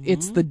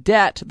 it's the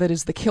debt that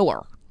is the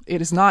killer.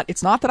 It's not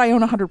that I own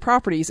 100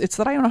 properties. It's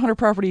that I own 100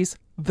 properties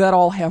that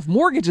all have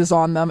mortgages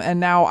on them. And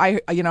now I'm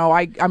in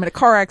a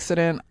car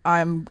accident.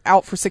 I'm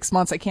out for 6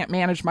 months. I can't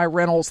manage my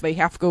rentals. They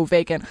have to go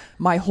vacant.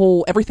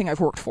 Everything I've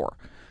worked for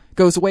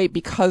goes away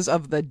because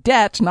of the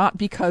debt, not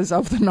because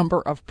of the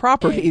number of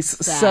properties.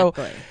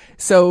 Exactly.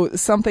 So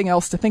something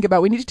else to think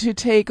about. We need to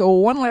take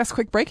one last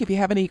quick break. If you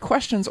have any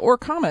questions or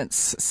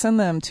comments, send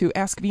them to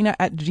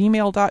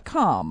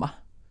askvina@gmail.com.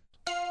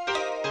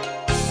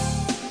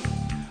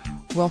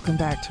 Welcome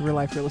back to Real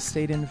Life Real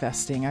Estate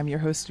Investing. I'm your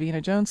host,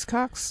 Vina Jones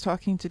Cox,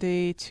 talking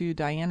today to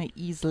Diana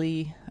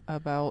Easley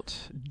about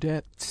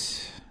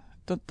debt.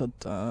 Dun, dun,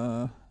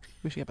 dun.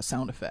 We should have a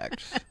sound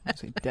effect. Let's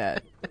say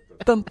debt.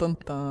 Dun, dun,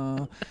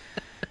 dun.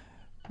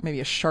 Maybe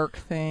a shark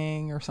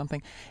thing or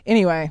something.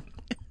 Anyway.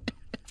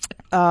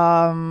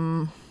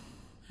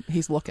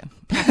 He's looking.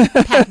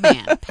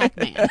 Pac-Man.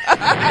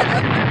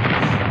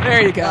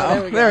 There you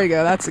go. There you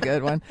go. That's a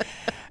good one.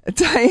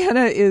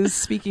 Diana is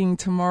speaking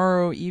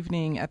tomorrow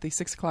evening at the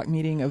 6 o'clock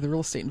meeting of the Real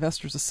Estate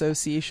Investors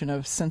Association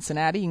of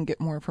Cincinnati. You can get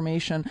more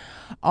information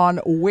on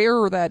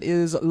where that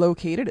is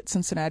located at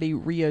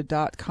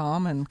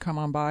cincinnatirea.com and come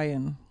on by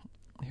and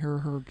hear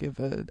her give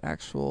an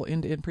actual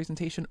end-to-end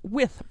presentation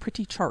with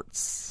pretty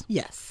charts.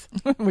 Yes.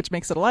 Which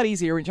makes it a lot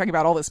easier when you're talking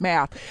about all this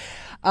math.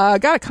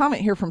 Got a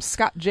comment here from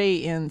Scott J.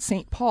 in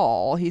St.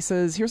 Paul. He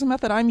says, here's a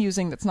method I'm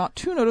using that's not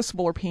too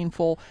noticeable or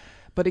painful,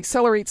 but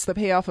accelerates the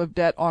payoff of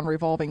debt on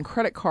revolving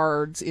credit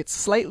cards. It's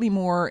slightly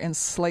more and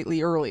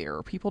slightly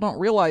earlier. People don't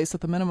realize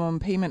that the minimum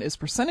payment is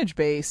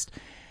percentage-based,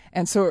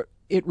 and so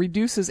it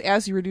reduces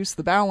as you reduce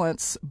the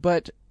balance,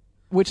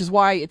 which is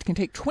why it can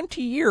take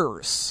 20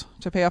 years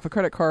to pay off a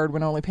credit card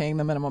when only paying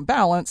the minimum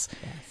balance.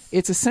 Yes.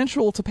 It's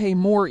essential to pay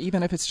more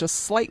even if it's just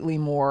slightly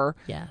more.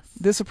 Yes.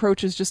 This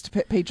approach is just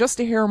to pay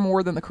just a hair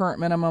more than the current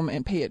minimum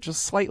and pay it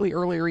just slightly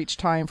earlier each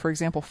time, for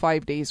example,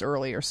 5 days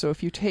earlier. So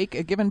if you take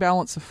a given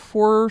balance of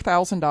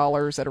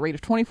 $4,000 at a rate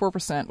of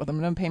 24% with a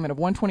minimum payment of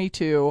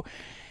 $122,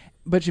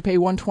 but you pay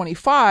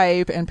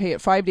 $125 and pay it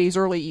 5 days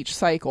early each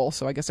cycle,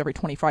 so I guess every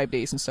 25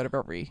 days instead of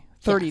every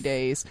 30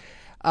 days,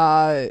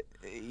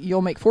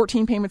 you'll make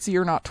 14 payments a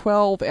year, not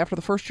 12. After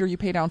the first year, you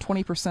pay down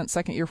 20%,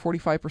 second year,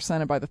 45%,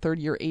 and by the third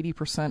year,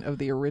 80% of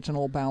the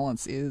original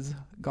balance is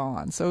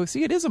gone. So,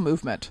 see, it is a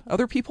movement.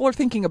 Other people are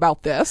thinking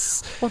about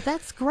this. Well,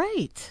 that's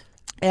great.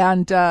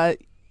 And,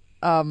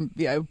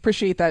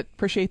 appreciate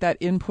that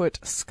input,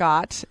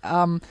 Scott.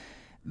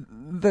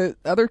 The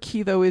other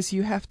key, though, is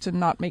you have to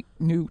not make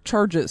new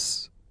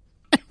charges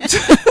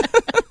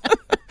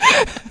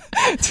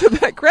to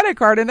that credit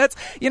card. And that's,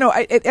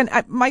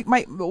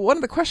 my one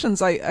of the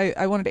questions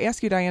I wanted to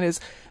ask you, Diane,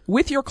 is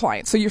with your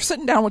clients. So you're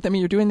sitting down with them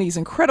and you're doing these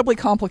incredibly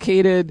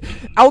complicated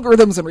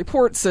algorithms and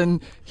reports,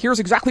 and here's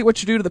exactly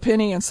what you do to the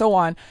penny and so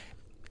on.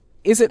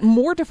 Is it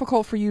more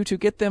difficult for you to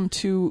get them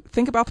to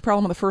think about the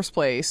problem in the first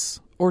place,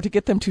 or to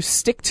get them to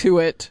stick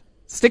to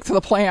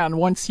the plan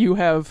once you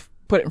have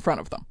put it in front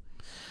of them?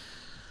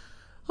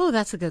 Oh,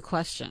 that's a good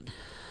question.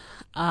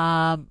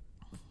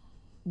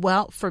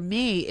 Well, for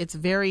me, it's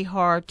very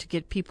hard to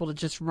get people to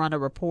just run a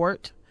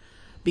report,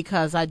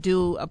 because I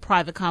do a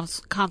private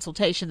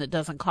consultation that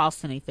doesn't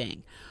cost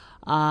anything.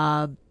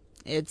 And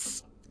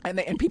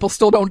people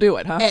still don't do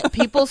it, huh?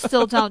 People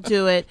still don't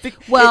do it.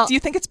 Well, do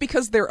you think it's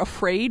because they're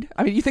afraid?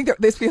 I mean, you think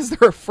it's because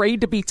they're afraid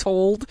to be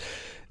told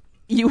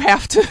you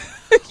have to?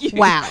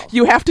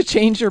 You have to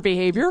change your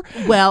behavior?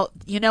 Well,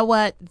 you know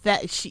what?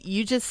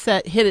 You just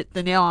hit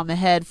the nail on the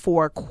head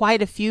for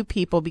quite a few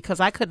people, because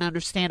I couldn't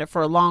understand it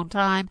for a long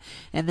time.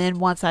 And then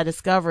once I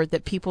discovered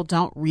that people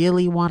don't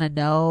really want to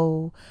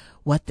know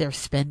what they're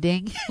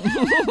spending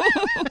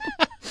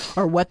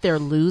or what they're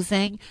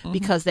losing,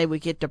 because they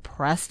would get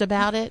depressed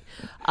about it.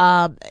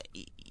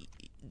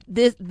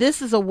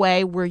 This is a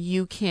way where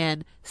you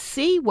can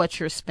see what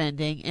you're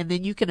spending, and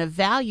then you can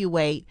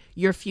evaluate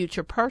your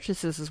future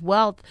purchases as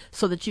well,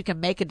 so that you can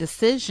make a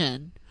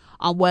decision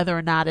on whether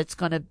or not it's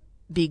going to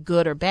be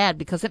good or bad,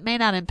 because it may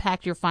not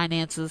impact your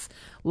finances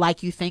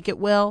like you think it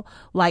will.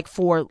 Like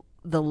for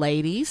the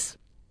ladies,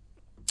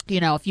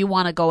 if you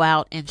want to go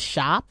out and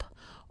shop,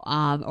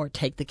 or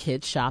take the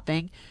kids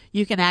shopping,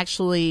 you can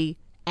actually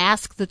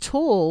ask the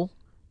tool,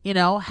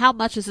 how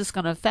much is this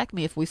going to affect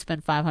me if we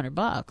spend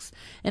 $500?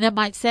 And it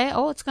might say,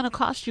 oh, it's going to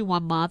cost you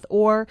 1 month,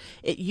 or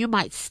you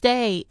might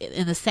stay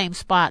in the same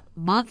spot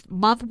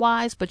month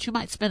wise, but you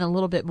might spend a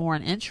little bit more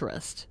in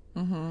interest.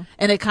 Mm-hmm.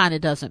 And it kind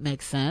of doesn't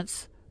make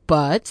sense,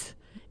 but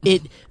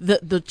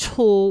the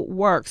tool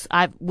works.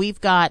 We've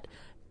got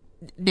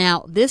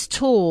Now, this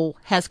tool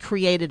has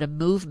created a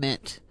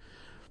movement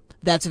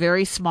that's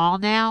very small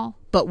now,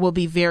 but will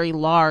be very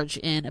large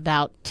in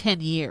about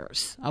 10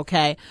 years.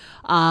 Okay.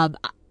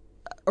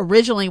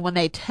 Originally, when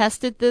they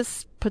tested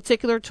this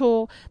particular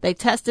tool, they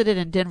tested it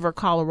in Denver,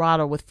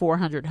 Colorado with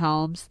 400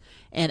 homes.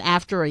 And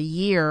after a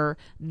year,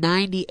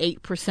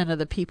 98% of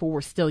the people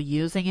were still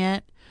using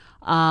it.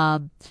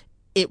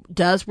 It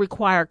does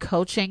require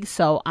coaching.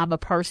 So I'm a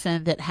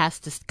person that has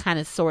to kind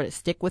of sort of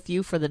stick with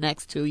you for the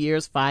next 2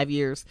 years, 5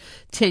 years,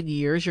 10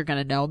 years. You're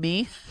going to know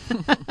me.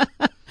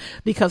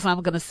 Because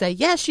I'm going to say,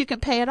 yes, you can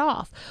pay it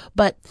off.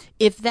 But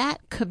if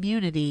that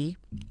community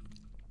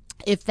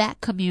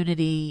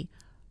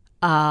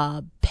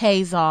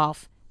pays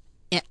off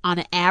on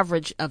an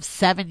average of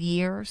 7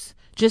 years,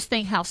 just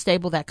think how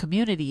stable that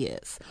community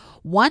is.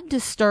 One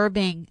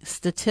disturbing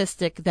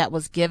statistic that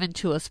was given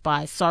to us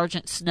by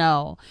Sergeant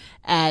Snow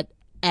at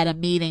a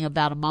meeting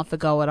about a month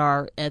ago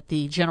at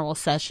the general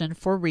session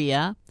for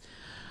RIA,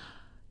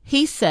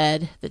 he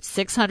said that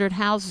 600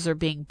 houses are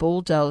being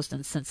bulldozed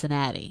in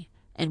Cincinnati.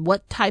 And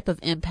what type of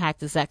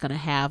impact is that going to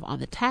have on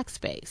the tax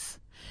base?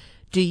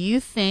 Do you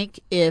think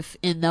if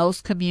in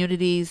those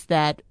communities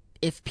that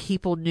if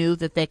people knew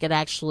that they could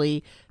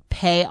actually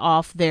pay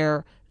off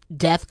their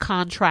death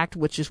contract,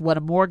 which is what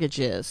a mortgage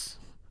is,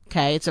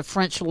 okay, it's a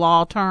French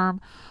law term,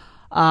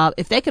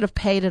 if they could have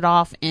paid it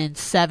off in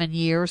 7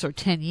 years or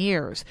 10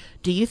 years,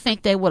 do you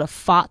think they would have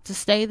fought to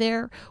stay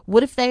there?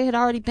 What if they had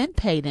already been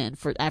paid in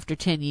after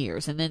 10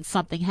 years and then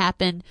something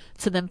happened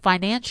to them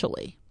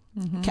financially?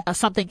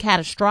 Something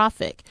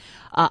catastrophic.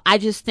 I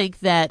just think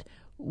that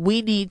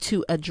we need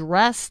to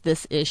address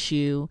this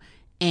issue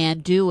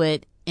and do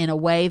it in a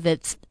way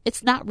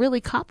it's not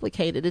really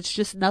complicated. It's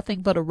just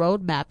nothing but a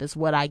roadmap is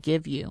what I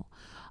give you.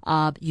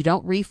 You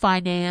don't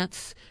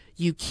refinance.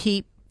 You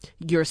keep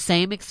your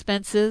same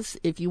expenses.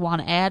 If you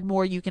want to add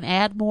more, you can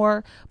add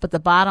more. But the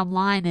bottom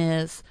line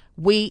is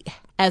we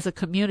as a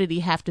community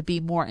have to be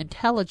more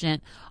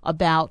intelligent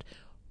about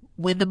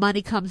when the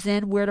money comes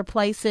in, where to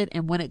place it,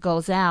 and when it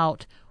goes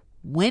out,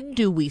 when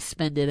do we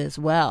spend it as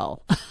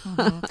well?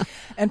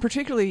 And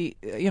particularly,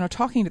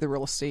 talking to the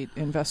real estate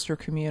investor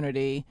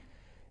community,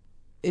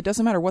 it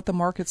doesn't matter what the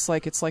market's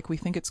like. It's like we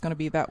think it's going to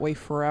be that way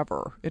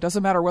forever. It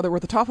doesn't matter whether we're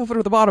at the top of it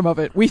or the bottom of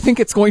it. We think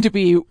it's going to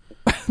be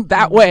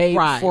that way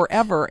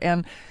forever.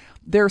 And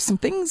there are some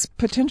things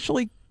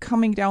potentially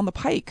coming down the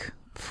pike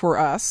for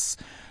us.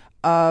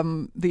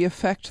 The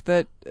fact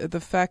that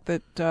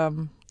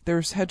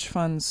there's hedge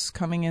funds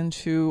coming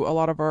into a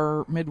lot of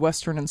our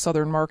Midwestern and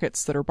Southern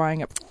markets that are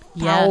buying up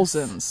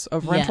thousands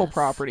of rental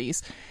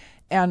properties,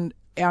 and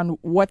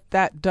what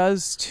that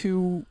does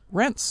to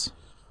rents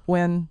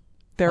when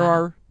there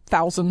are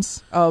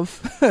thousands of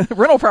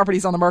rental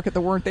properties on the market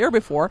that weren't there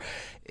before.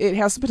 It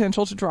has the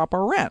potential to drop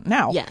our rent.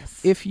 Now,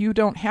 if you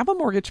don't have a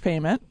mortgage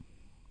payment,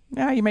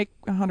 you make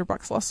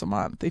 $100 less a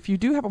month. If you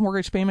do have a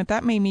mortgage payment,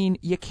 that may mean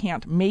you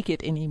can't make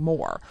it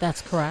anymore.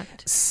 That's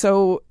correct.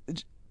 So,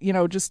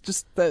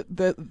 just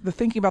the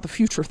thinking about the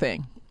future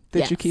thing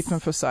that you keep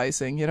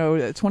emphasizing.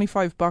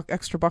 $25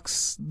 extra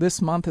bucks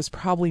this month is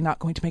probably not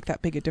going to make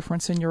that big a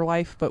difference in your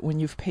life. But when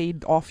you've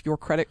paid off your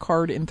credit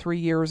card in 3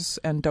 years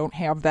and don't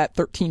have that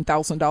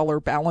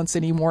 $13,000 balance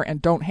anymore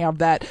and don't have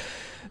that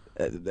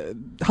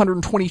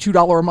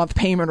 $122 a month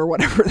payment or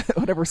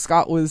whatever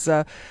Scott was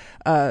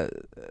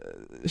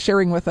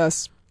sharing with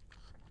us,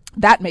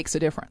 that makes a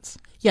difference.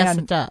 Yes,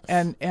 it does.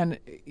 And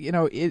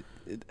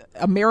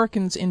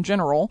Americans in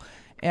general,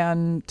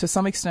 and to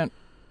some extent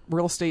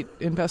real estate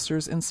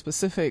investors in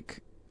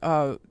specific,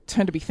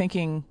 tend to be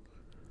thinking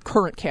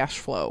current cash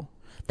flow,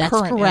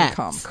 current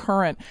income,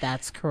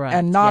 That's correct.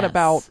 And not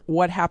about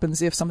what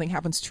happens if something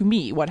happens to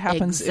me, what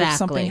happens if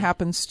something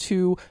happens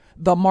to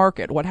the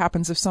market, what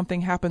happens if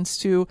something happens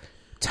to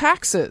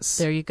taxes.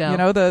 There you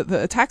go.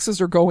 The taxes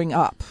are going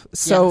up.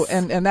 So,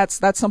 and that's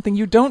something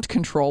you don't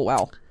control.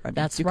 Well,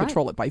 you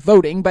control it by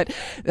voting, but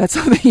that's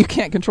something you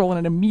can't control in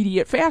an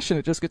immediate fashion.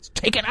 It just gets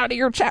taken out of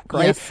your check,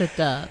 right? Yes, it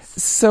does.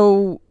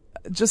 So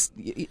just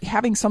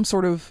having some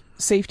sort of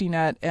safety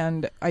net,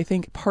 and I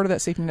think part of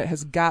that safety net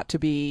has got to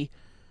be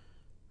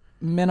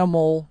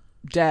minimal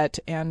debt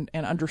and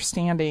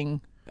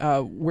understanding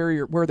where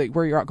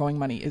your outgoing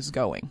money is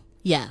going.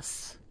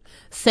 Yes.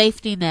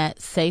 Safety net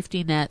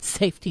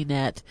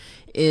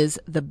is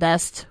the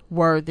best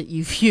word that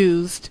you've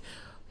used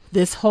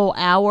this whole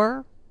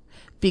hour,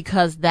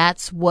 because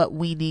that's what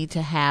we need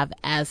to have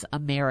as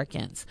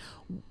Americans.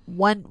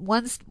 One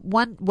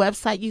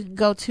website you can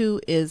go to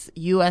is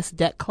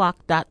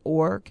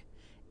usdebtclock.org,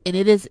 and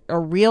it is a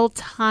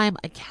real-time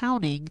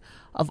accounting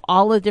of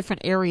all the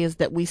different areas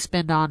that we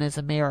spend on as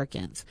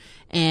Americans.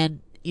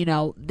 And,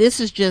 this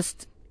is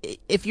just,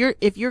 if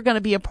you're going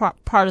to be a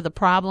part of the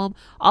problem,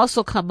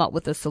 also come up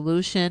with a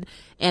solution.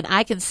 And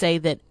I can say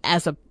that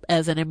as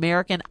an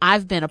American,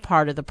 I've been a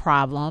part of the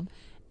problem.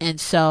 And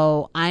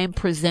so I am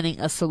presenting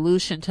a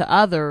solution to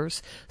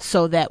others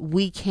so that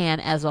we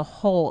can, as a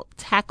whole,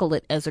 tackle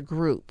it as a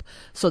group,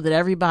 so that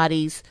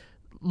everybody's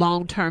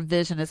long-term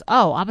vision is,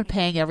 oh, I'm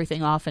paying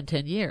everything off in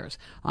 10 years.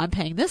 Oh, I'm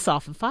paying this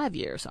off in 5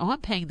 years. Oh,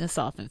 I'm paying this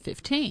off in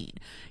 15.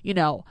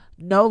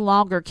 No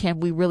longer can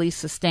we really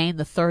sustain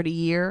the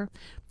 30-year.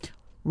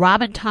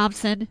 Robin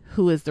Thompson,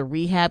 who is the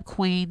rehab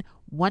queen,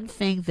 one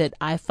thing that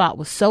I thought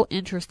was so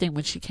interesting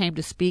when she came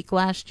to speak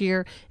last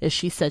year is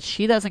she said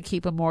she doesn't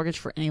keep a mortgage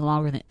for any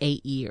longer than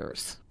 8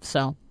 years.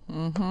 So,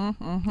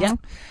 yeah.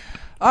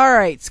 All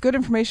right. It's good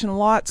information.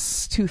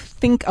 Lots to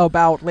think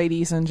about,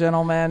 ladies and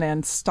gentlemen,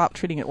 and stop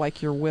treating it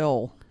like your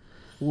will.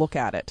 Look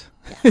at it.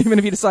 Yes. Even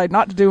if you decide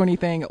not to do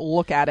anything,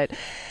 look at it.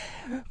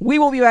 We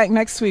will be back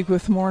next week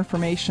with more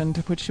information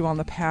to put you on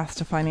the path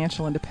to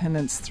financial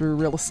independence through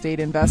real estate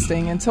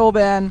investing. Until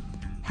then,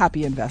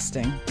 happy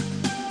investing.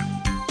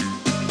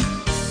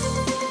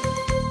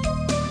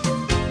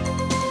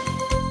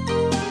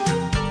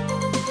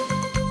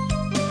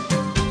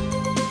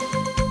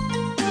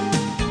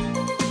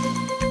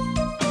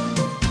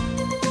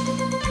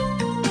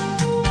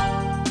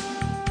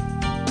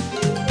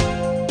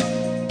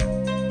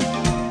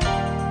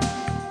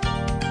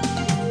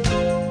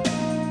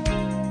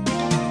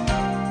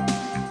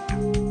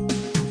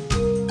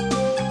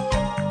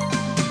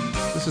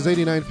 This is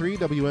 89.3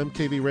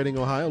 WMKV Reading,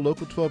 Ohio.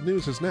 Local 12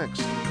 News is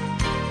next.